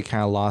they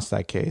kind of lost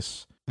that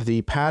case.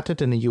 The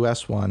patent in the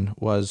US one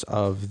was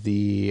of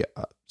the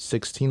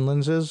 16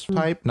 lenses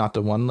type, not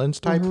the one lens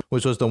type,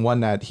 which was the one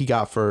that he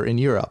got for in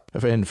Europe,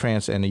 in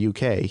France and the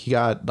UK. He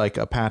got like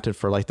a patent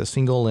for like the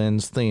single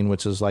lens thing,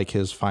 which is like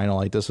his final,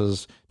 like this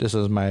is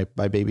my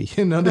baby,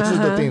 this is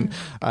the thing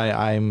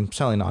I'm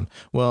selling on.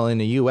 Well, in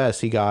the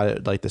US, he got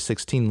it like the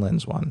 16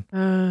 lens one,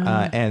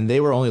 and they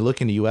were only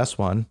looking the US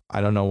one. I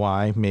don't know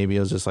why. Maybe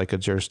it was just like a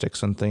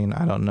jurisdiction thing.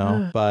 I don't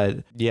know, but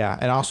yeah.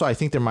 And also, I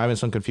think there might have been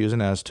some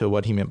confusion as to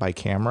what he meant by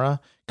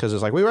camera. Because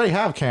it's like, we already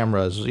have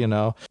cameras,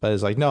 but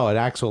it's like, no, it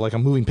acts like a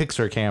moving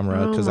picture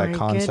camera, because that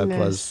concept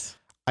was,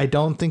 I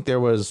don't think there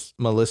was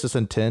malicious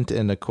intent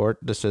in the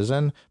court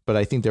decision, but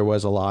I think there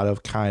was a lot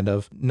of kind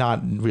of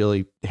not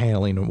really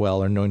handling it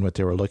well or knowing what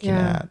they were looking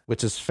at,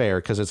 which is fair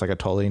because it's like a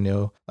totally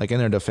new, like in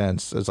their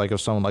defense, it's like if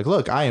someone like,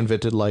 look, I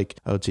invented like,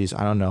 oh geez,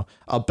 I don't know,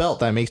 a belt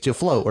that makes you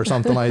float or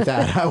something like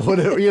that.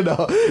 Whatever,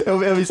 it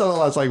would be something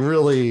that's like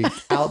really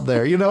out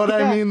there. You know what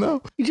I mean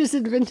though? You just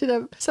invented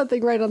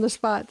something right on the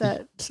spot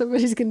that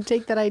somebody's going to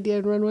take that idea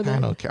and run with it. I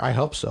don't care. I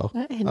hope so.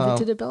 I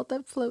invented a belt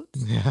that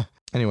floats. Yeah.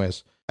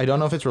 Anyways, I don't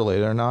know if it's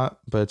related or not,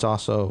 but it's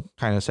also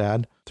kind of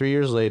sad. 3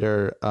 years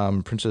later,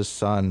 Prince's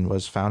son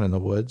was found in the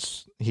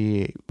woods.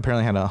 He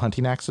apparently had a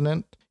hunting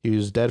accident. He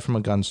was dead from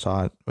a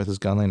gunshot with his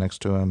gun laying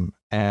next to him.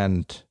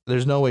 And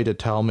there's no way to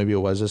tell. Maybe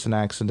it was just an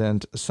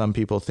accident. Some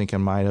people think it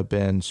might have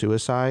been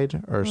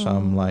suicide or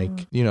some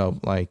he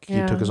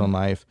took his own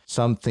life.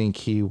 Some think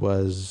he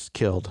was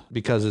killed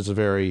because it's a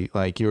very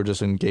you were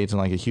just engaged in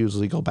like a huge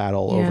legal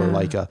battle over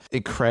like a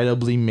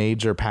incredibly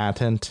major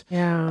patent.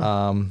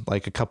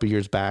 Like a couple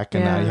years back,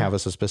 and now you have a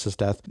suspicious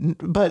death.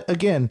 But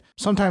again,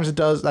 sometimes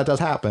that does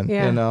happen.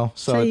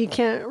 So you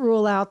can't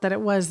rule out that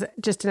it was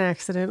just an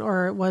accident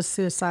or it was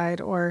suicide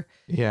or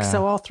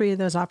so all three of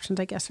those options,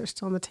 I guess, are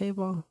still on the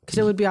table. Because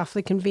it would be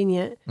awfully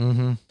convenient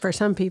for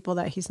some people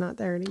that he's not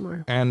there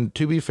anymore. And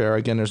to be fair,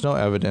 again, there's no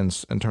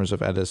evidence in terms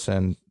of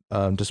Edison,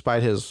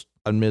 despite his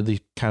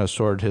admittedly kind of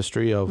sordid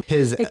history of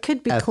his it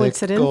could be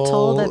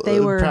coincidental that they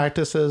were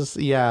practices.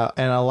 Yeah.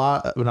 And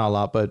not a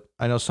lot, but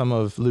I know some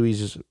of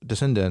Louis's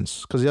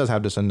descendants, because he does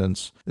have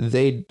descendants,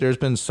 there's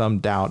been some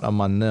doubt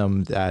among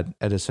them that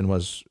Edison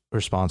was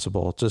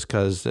responsible, just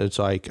because it's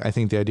like, I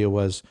think the idea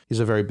was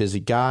he's a very busy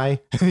guy.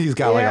 He's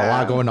got like a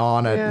lot going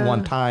on at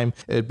one time.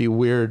 It'd be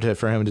weird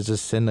for him to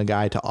just send a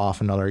guy to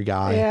off another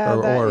guy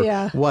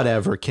or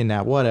whatever,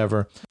 kidnap,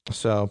 whatever.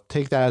 So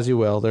take that as you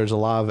will. There's a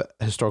lot of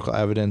historical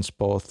evidence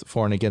both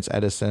for and against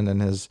Edison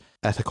and his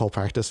ethical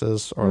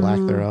practices or lack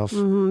thereof.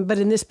 But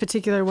in this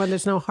particular one,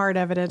 there's no hard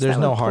evidence. There's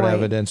no hard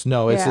evidence.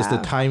 No, it's just the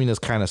timing is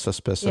kind of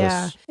suspicious.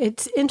 Yeah,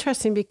 it's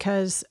interesting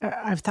because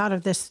I've thought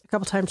of this a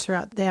couple times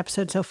throughout the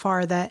episode so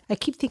far that I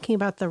keep thinking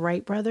about the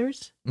Wright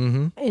brothers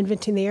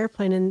inventing the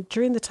airplane. And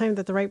during the time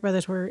that the Wright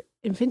brothers were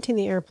inventing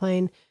the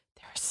airplane,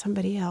 there was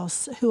somebody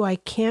else who I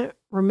can't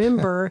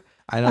remember.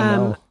 I don't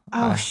know.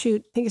 Oh,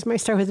 shoot. I think it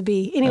might start with a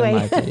B.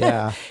 Anyway.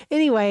 Yeah.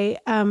 Anyway,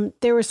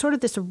 there was sort of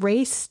this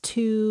race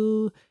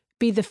to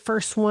be the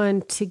first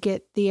one to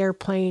get the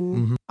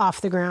airplane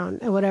off the ground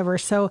or whatever.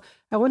 So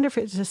I wonder if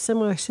it's a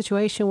similar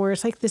situation where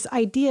it's like this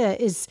idea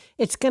is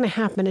it's going to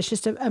happen. It's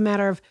just a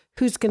matter of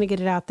who's going to get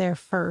it out there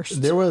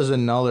first. There was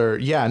another.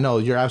 Yeah, no,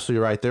 you're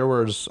absolutely right. There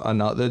was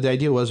another. The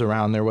idea was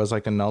around. There was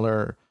like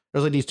another.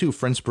 There's like these two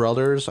French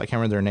brothers. I can't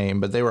remember their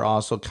name, but they were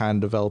also kind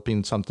of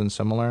developing something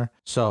similar.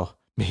 So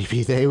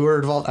maybe they were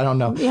involved. I don't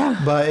know.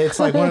 Yeah. But it's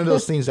like one of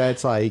those things that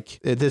it's like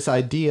this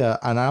idea,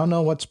 and I don't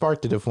know what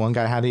sparked it. If one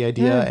guy had the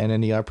idea and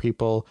then the other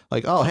people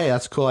like, oh, hey,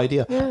 that's a cool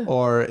idea. Yeah.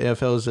 Or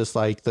if it was just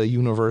like the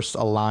universe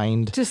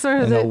aligned. Just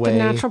sort of the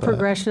natural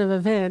progression of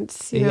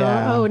events. You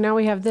know, oh, now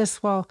we have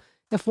this. Well,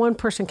 if one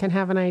person can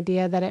have an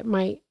idea that it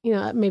might,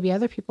 maybe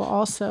other people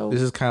also.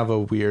 This is kind of a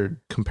weird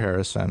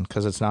comparison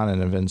because it's not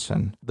an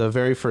Vincent. The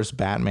very first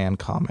Batman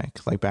comic,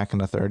 like back in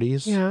the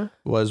 30s,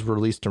 was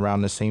released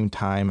around the same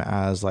time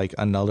as like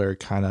another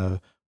kind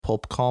of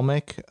pulp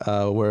comic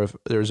where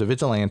there's a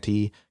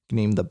vigilante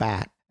named the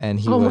Bat. And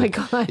he my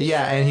God.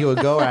 Yeah, and he would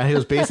go around. He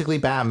was basically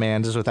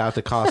Batman just without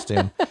the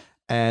costume.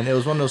 And it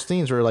was one of those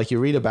things where like you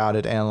read about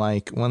it and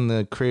like when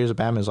the creators of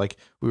Batman is like,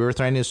 we were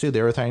threatening to sue,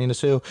 they were threatening to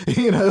sue.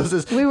 It was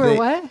just, we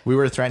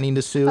were threatening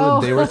to sue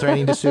and they were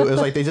threatening to sue. It was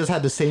like they just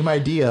had the same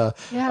idea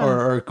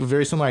or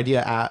very similar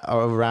idea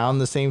around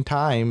the same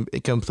time,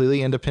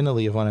 completely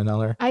independently of one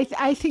another.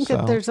 I think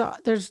that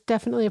there's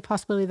definitely a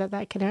possibility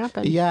that can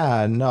happen.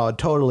 Yeah, no,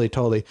 totally.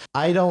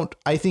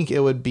 I think it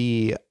would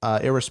be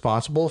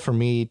irresponsible for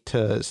me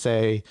to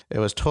say it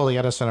was totally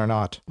Edison or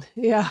not.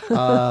 Yeah.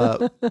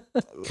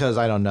 Because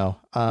I don't know.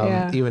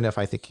 Even if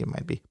I think he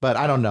might be, but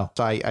I don't know.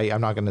 So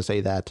I'm not going to say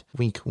that.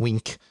 Wink,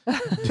 wink. No,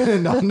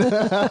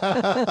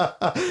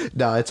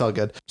 it's all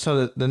good.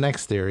 So the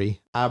next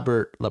theory,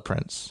 Albert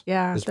LaPrince.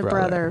 Yeah, the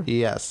brother.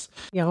 Yes.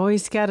 You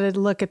always got to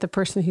look at the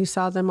person who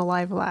saw them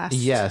alive last.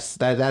 Yes,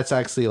 that's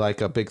actually like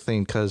a big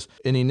thing because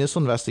in the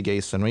initial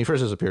investigation, when he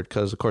first disappeared,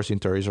 because of course the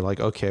authorities are like,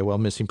 okay, well,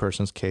 missing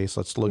persons case,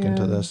 let's look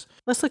into this.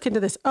 Let's look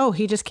into this. Oh,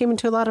 he just came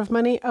into a lot of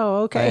money?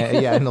 Oh,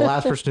 okay. And the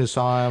last person who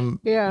saw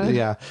him.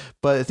 Yeah.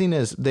 But the thing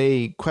is,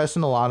 they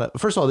questioned a lot of,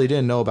 first of all, they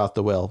didn't know about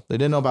the will. They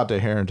didn't know about the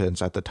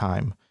inheritance at the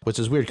time, which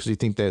is weird because you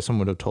think that someone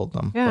would have told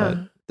them. Yeah. But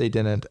they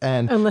didn't.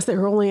 And unless they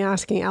were only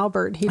asking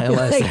Albert.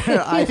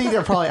 I think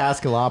they're probably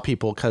asking a lot of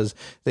people because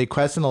they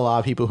questioned a lot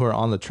of people who were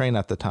on the train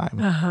at the time.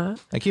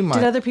 Like, keep in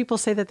mind, did other people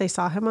say that they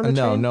saw him on the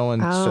train? No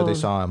one said they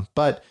saw him.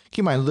 But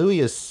keep in mind,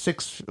 Louis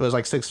was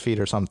like 6 feet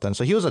or something.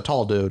 So he was a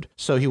tall dude.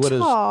 So he would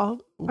have...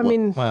 Tall. I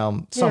mean...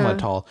 Well, somewhat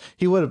tall.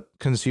 He would have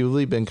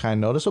conceivably been kind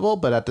of noticeable,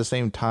 but at the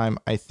same time,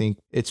 I think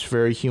it's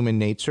very human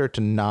nature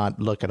to not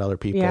look at other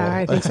people. Yeah,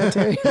 I think so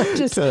too.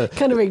 Just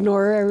kind of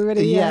ignore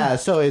everybody. Yeah,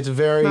 so it's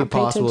very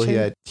possible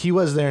he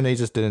was there and they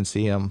just didn't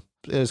see him.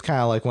 It was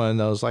kind of like one of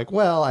those like,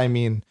 well, I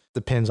mean,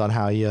 depends on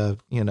how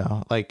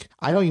like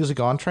I don't usually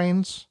go on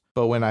trains.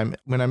 But when I'm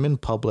in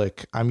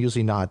public, I'm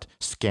usually not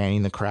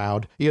scanning the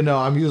crowd.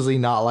 I'm usually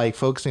not like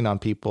focusing on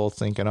people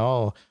thinking,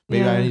 oh,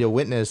 maybe I need a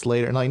witness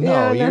later. And like,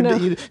 no,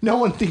 no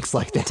one thinks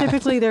like that.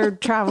 Typically they're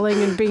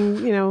traveling and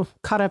being,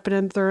 caught up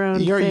in their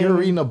own You're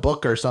reading a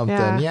book or something.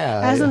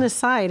 Yeah. As an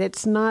aside,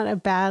 it's not a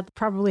bad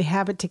probably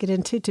habit to get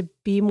into to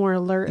be more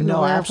alert and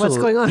aware of what's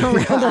going on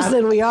around us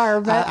than we are.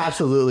 But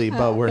absolutely.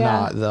 But we're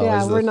not, though.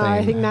 Yeah, we're not.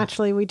 I think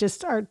naturally we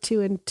just are too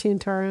in tune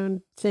to our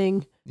own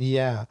thing.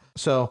 Yeah.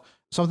 So...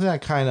 something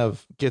that kind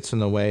of gets in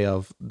the way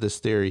of this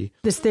theory.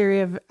 This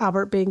theory of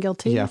Albert being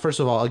guilty? Yeah, first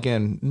of all,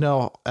 again,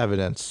 no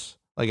evidence.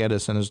 Like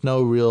Edison, there's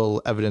no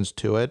real evidence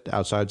to it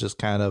outside just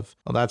kind of,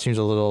 well, that seems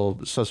a little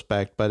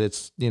suspect, but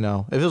it's, if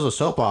it was a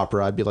soap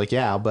opera, I'd be like,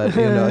 yeah, but,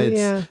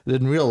 it's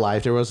in real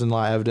life, there wasn't a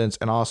lot of evidence.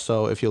 And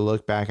also, if you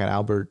look back at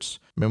Albert's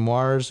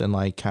memoirs and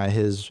like kind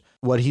of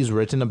what he's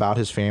written about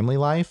his family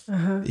life,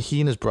 he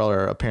and his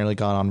brother apparently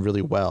got on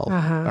really well,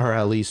 or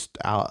at least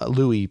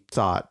Louis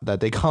thought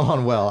that they got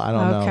on well. I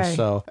don't know.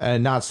 So,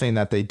 and not saying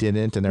that they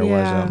didn't, and there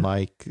wasn't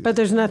like, but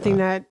there's nothing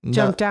that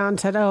jumped out and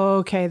said, "Oh,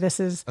 okay, this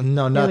is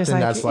nothing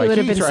that's like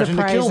he threatened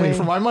to kill me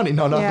for my money."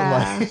 No,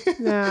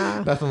 nothing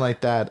nothing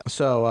like that.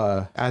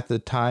 So, at the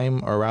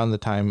time or around the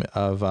time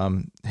of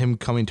him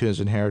coming to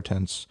his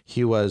inheritance,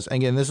 he was,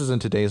 again, this is in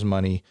today's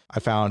money. I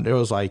found it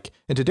was like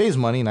in today's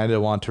money, and I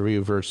didn't want to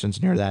reverse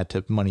engineer that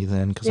to money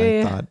then because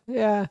I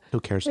thought, who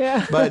cares?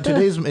 Yeah. But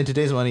in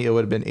today's money, it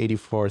would have been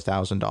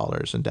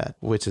 $84,000 in debt,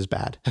 which is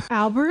bad.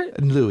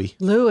 Albert? Louis.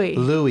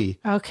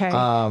 Okay.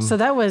 So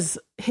that was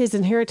his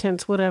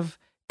inheritance would have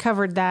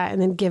covered that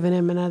and then given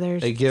him another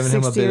 60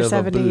 him a bit or 70,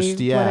 of a boost,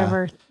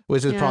 whatever.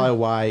 Which is probably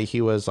why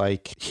he was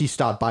like, he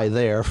stopped by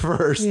there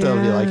first to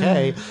be like,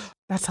 hey.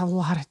 That's a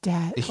lot of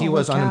debt. He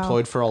was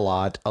unemployed for a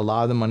lot. A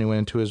lot of the money went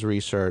into his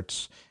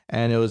research.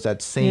 And it was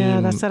that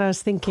same that's what I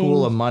was thinking.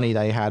 pool of money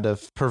that he had to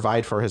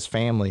provide for his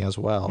family as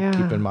well,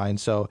 keep in mind.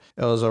 So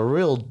it was a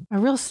real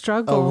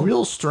struggle, a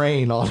real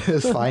strain on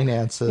his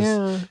finances.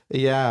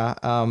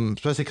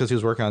 Especially because he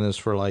was working on this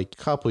for like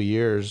a couple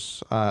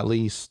years at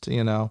least,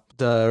 you know.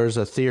 There's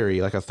a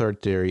theory, like a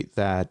third theory,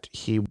 that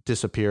he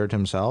disappeared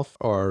himself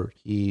or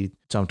he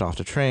jumped off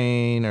the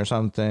train or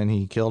something.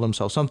 He killed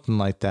himself, something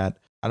like that.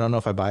 I don't know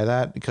if I buy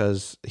that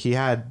because he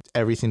had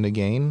everything to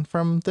gain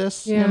from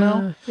this, you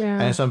know?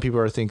 Yeah. And some people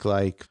are think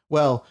like,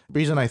 well, the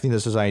reason I think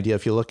this is an idea,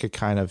 if you look at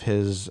kind of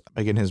his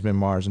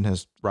memoirs and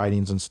his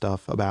writings and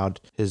stuff about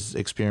his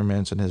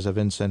experiments and his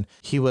events, and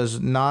he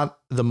was not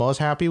the most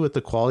happy with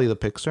the quality of the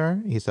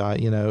picture. He thought,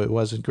 you know, it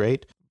wasn't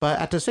great. But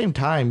at the same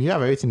time, you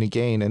have everything to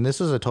gain. And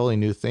this is a totally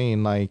new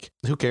thing. Like,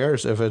 who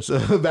cares if it's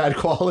a bad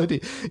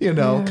quality, you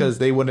know, because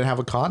they wouldn't have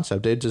a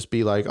concept. They'd just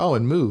be like, oh, it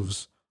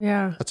moves.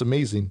 Yeah. That's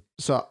amazing.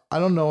 So I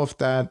don't know if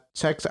that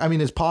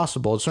it's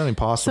possible. It's certainly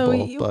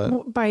possible.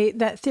 But by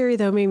that theory,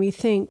 though, made me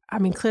think, I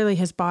mean, clearly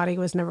his body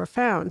was never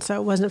found.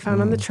 So it wasn't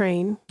found on the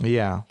train.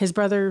 Yeah. His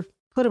brother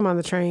put him on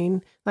the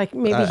train. Like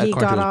maybe he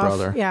got off.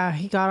 Brother. Yeah.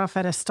 He got off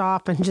at a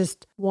stop and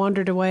just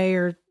wandered away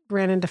or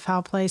ran into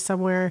foul play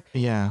somewhere.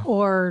 Yeah.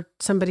 Or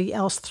somebody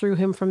else threw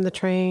him from the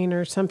train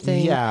or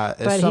something. Yeah.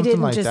 But he didn't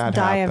like just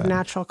die of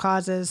natural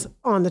causes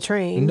on the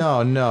train.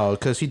 No,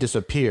 because he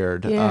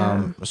disappeared.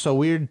 Yeah. So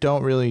we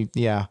don't really,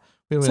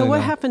 So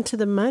what happened to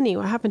the money?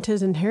 What happened to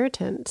his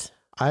inheritance?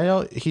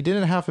 He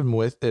didn't have him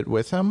with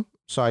him.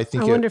 So I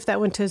wonder if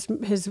that went to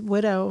his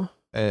widow.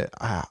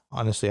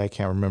 Honestly, I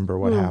can't remember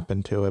what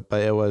happened to it,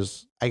 but it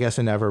was, I guess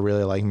it never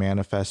really like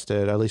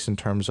manifested, at least in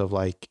terms of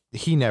like,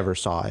 he never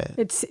saw it.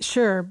 It's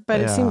sure, but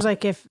it seems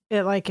like if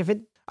it went to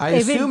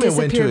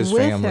his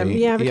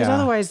family. Him, because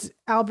otherwise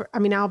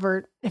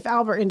if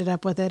Albert ended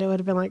up with it, it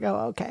would have been like,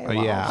 oh, okay.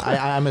 Well,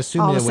 I'm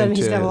assuming all of a sudden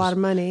he's got a lot of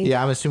money.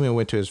 Yeah, I'm assuming it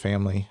went to his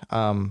family.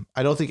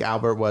 I don't think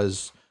Albert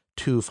was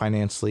too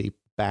financially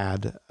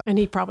bad. And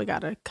he probably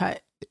got a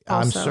cut.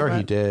 Also, I'm sure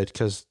he did,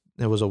 because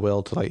it was a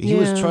will to he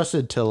was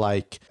trusted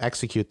to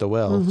execute the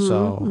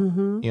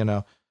will. You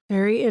know,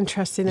 very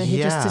interesting that he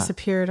just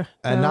disappeared.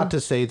 And not to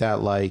say that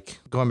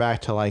going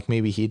back to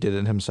maybe he did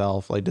it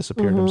himself,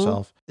 disappeared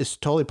himself. It's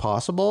totally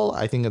possible.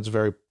 I think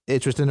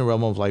it's within the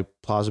realm of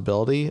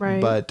plausibility,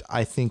 but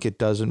I think it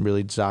doesn't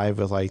really jive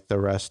with the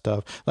rest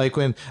of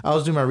when I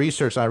was doing my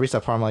research and I reached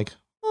that part, I'm like,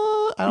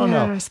 I don't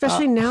know.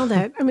 Especially now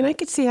that, I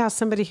could see how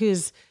somebody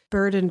who's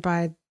burdened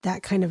by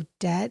that kind of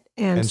debt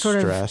and sort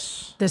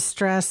stress. Of the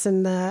stress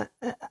and the,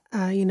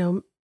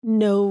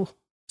 no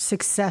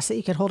success that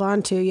you could hold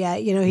on to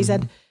yet. He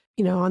said,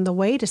 on the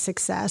way to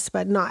success,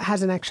 but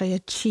hasn't actually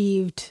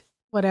achieved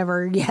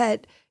whatever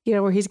yet,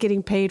 where he's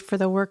getting paid for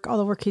all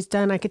the work he's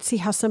done. I could see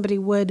how somebody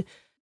would,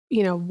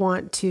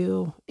 want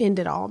to end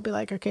it all and be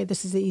like, okay,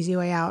 this is the easy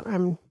way out.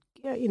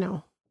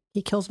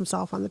 He kills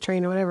himself on the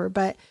train or whatever.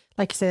 But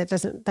like you said,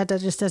 that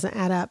just doesn't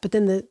add up. But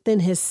then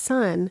his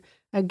son,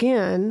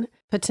 again,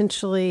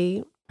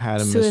 potentially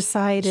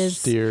suicide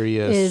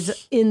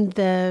is in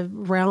the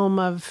realm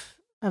of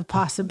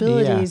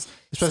possibilities. Yeah.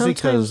 Especially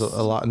because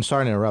I'm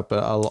sorry to interrupt,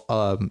 but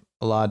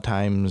a lot of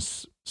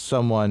times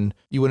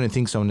you wouldn't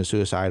think someone is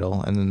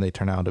suicidal and then they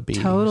turn out to be.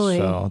 Totally.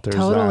 So there's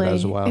that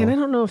as well. And I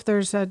don't know if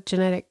there's a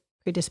genetic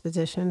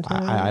predisposition to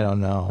I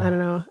don't know. I don't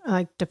know,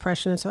 like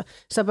depression and stuff.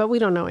 So, but we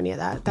don't know any of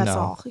that. That's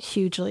all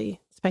hugely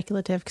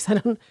speculative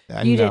because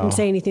you didn't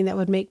say anything that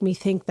would make me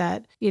think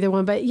that either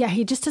one. But yeah,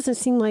 he just doesn't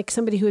seem like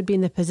somebody who would be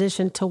in the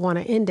position to want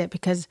to end it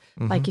because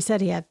like you said,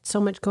 he had so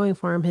much going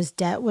for him. His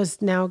debt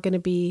was now going to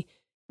be,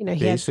 he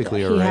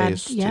basically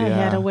erased. He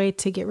had a way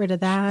to get rid of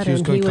that. He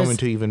was going to come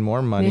into even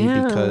more money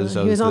because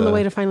of he was on the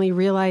way to finally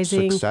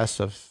realizing success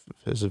of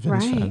his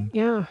invention. Right.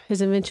 Yeah.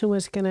 His invention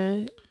was going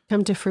to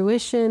come to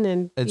fruition.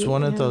 And it's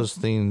one of those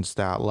things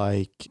that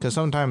because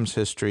sometimes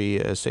history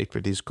is shaped by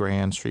these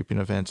grand sweeping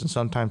events and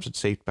sometimes it's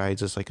shaped by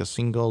just a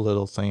single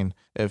little thing.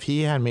 If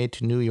he had made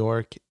to New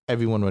York,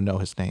 everyone would know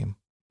his name.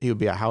 He would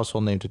be a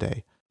household name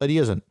today. But he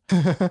isn't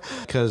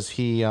because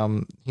he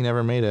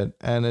never made it.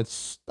 And I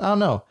don't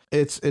know.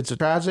 It's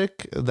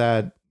tragic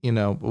that,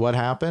 what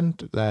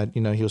happened, that,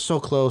 he was so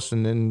close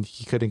and then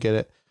he couldn't get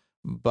it.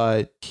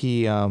 But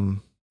this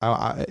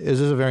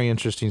is a very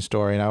interesting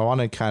story. And I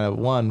want to kind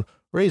of,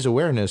 raise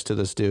awareness to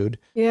this dude.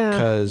 Yeah.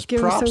 Because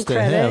props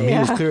to him. Yeah. He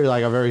was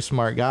clearly a very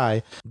smart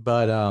guy.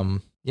 But I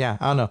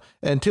don't know.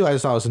 And two, I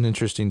just thought it was an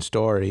interesting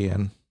story.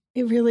 And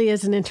it really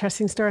is an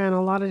interesting story on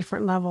a lot of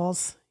different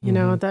levels. You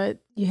know, that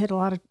you hit a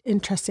lot of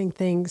interesting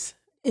things.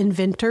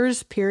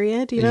 Inventors,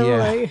 period.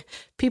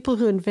 People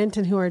who invent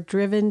and who are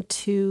driven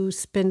to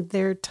spend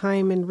their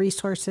time and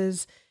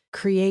resources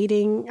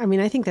creating.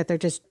 I think that they're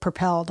just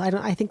propelled.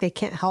 I think they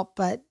can't help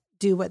but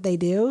do what they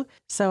do.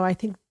 So I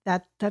think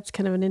that's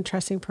kind of an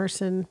interesting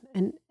person.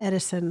 And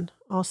Edison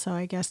also,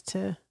 I guess,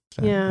 to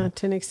an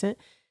extent.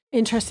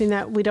 Interesting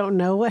that we don't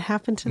know what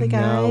happened to the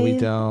guy. No, we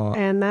don't.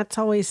 And that's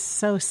always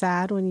so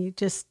sad when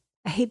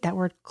I hate that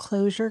word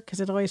closure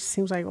because it always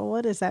seems like, well,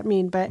 what does that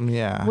mean? But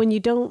when you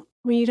don't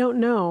When you don't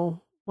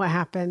know what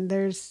happened,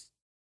 there is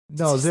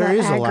a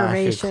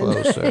lack of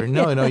closer.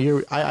 No,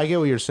 I get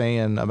what you're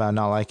saying about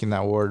not liking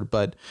that word,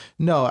 but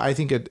no, I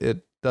think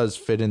it does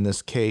fit in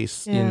this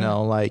case.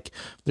 Like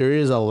there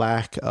is a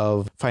lack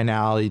of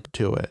finality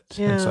to it.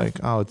 Yeah. It's like,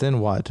 oh,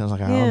 then what? I was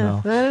like, I don't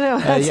know.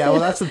 Well,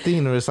 that's the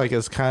thing. It's like,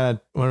 it's kind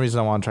of one reason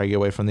I want to try to get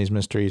away from these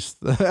mysteries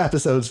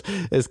episodes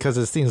is because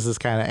it seems this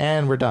kind of,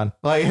 and we're done.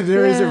 Like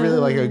there isn't really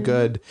like a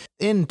good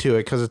end to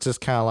it, because it's just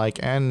kind of like,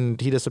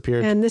 and he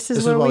disappeared. And this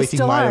is what we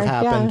think might have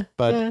happened,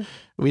 but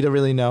we don't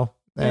really know.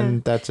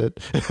 And that's it.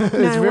 It's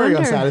very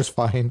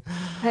unsatisfying.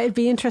 It'd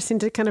be interesting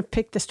to kind of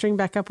pick the string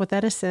back up with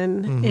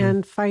Edison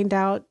and find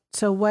out.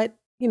 So what,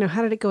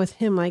 how did it go with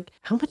him? Like,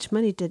 how much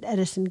money did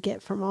Edison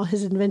get from all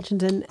his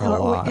inventions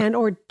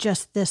or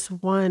just this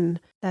one?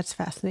 That's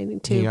fascinating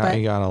too.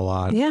 He got a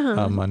lot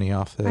of money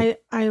off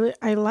it.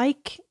 I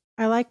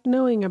like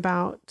knowing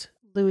about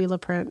Louis Le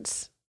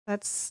Prince.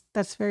 That's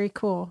very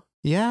cool.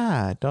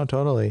 Yeah, no,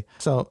 totally.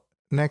 So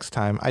next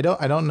time, I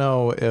don't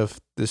know if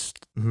this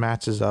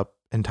matches up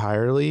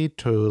entirely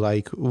to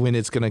like when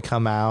it's going to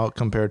come out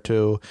compared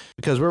to,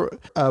 because we're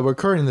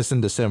recording this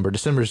in December.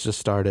 December's just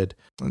started.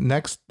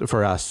 Next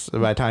for us,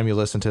 by the time you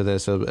listen to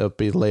this, it'll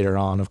be later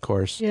on, of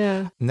course.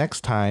 Yeah.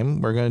 Next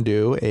time we're going to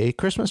do a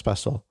Christmas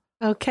special.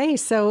 Okay,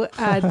 so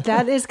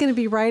that is going to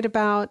be right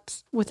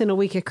about within a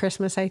week of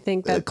Christmas, I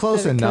think. That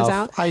close that enough, comes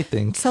out. I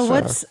think. So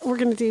we're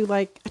going to do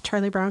like a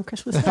Charlie Brown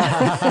Christmas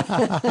special.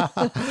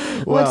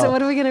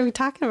 What are we going to be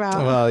talking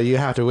about? Well, you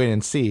have to wait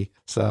and see.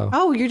 So.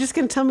 Oh, you're just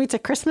going to tell me it's a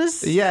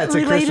Christmas? Yeah, it's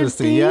a Christmas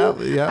thing.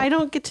 Yeah. I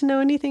don't get to know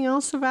anything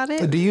else about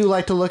it. Do you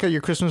like to look at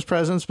your Christmas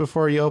presents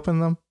before you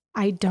open them?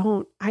 I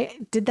don't. I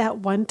did that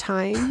one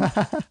time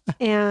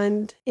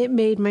and it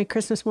made my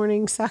Christmas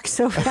morning suck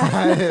so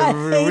bad. I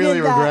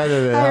really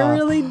regretted it. I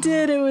really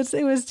did. It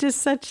was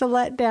just such a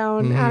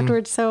letdown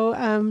afterwards.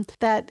 So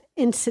that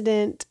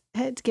incident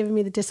had given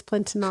me the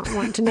discipline to not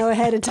want to know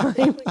ahead of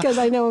time because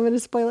I know I'm going to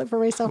spoil it for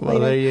myself later.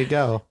 Well, there you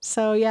go.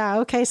 So yeah.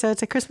 Okay. So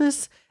it's a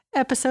Christmas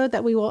episode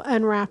that we will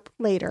unwrap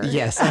later.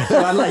 Yes,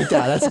 I like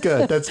that. That's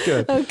good. That's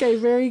good. Okay,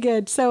 very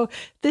good. So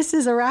this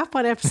is a wrap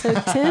on episode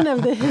 10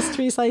 of the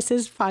History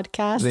Slices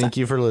podcast. Thank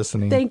you for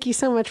listening. Thank you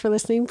so much for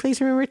listening.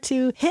 Please remember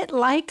to hit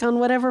like on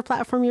whatever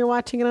platform you're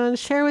watching it on,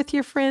 share with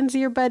your friends,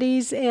 your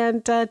buddies,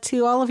 and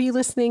to all of you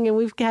listening. And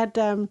we've had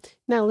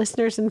now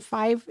listeners in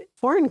 5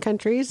 foreign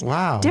countries.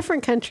 Wow.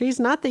 Different countries,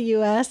 not the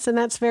U.S., and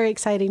that's very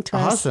exciting to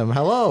us. Awesome.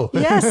 Hello.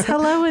 Yes,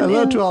 hello.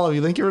 Hello to all of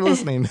you. Thank you for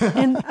listening.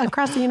 And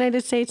across the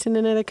United States and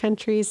in other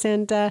countries.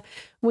 And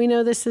we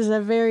know this is a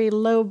very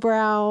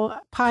lowbrow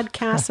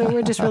podcast, so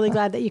we're just really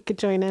glad that you could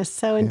join us.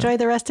 So enjoy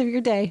the rest of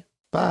your day.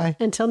 Bye.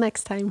 Until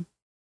next time.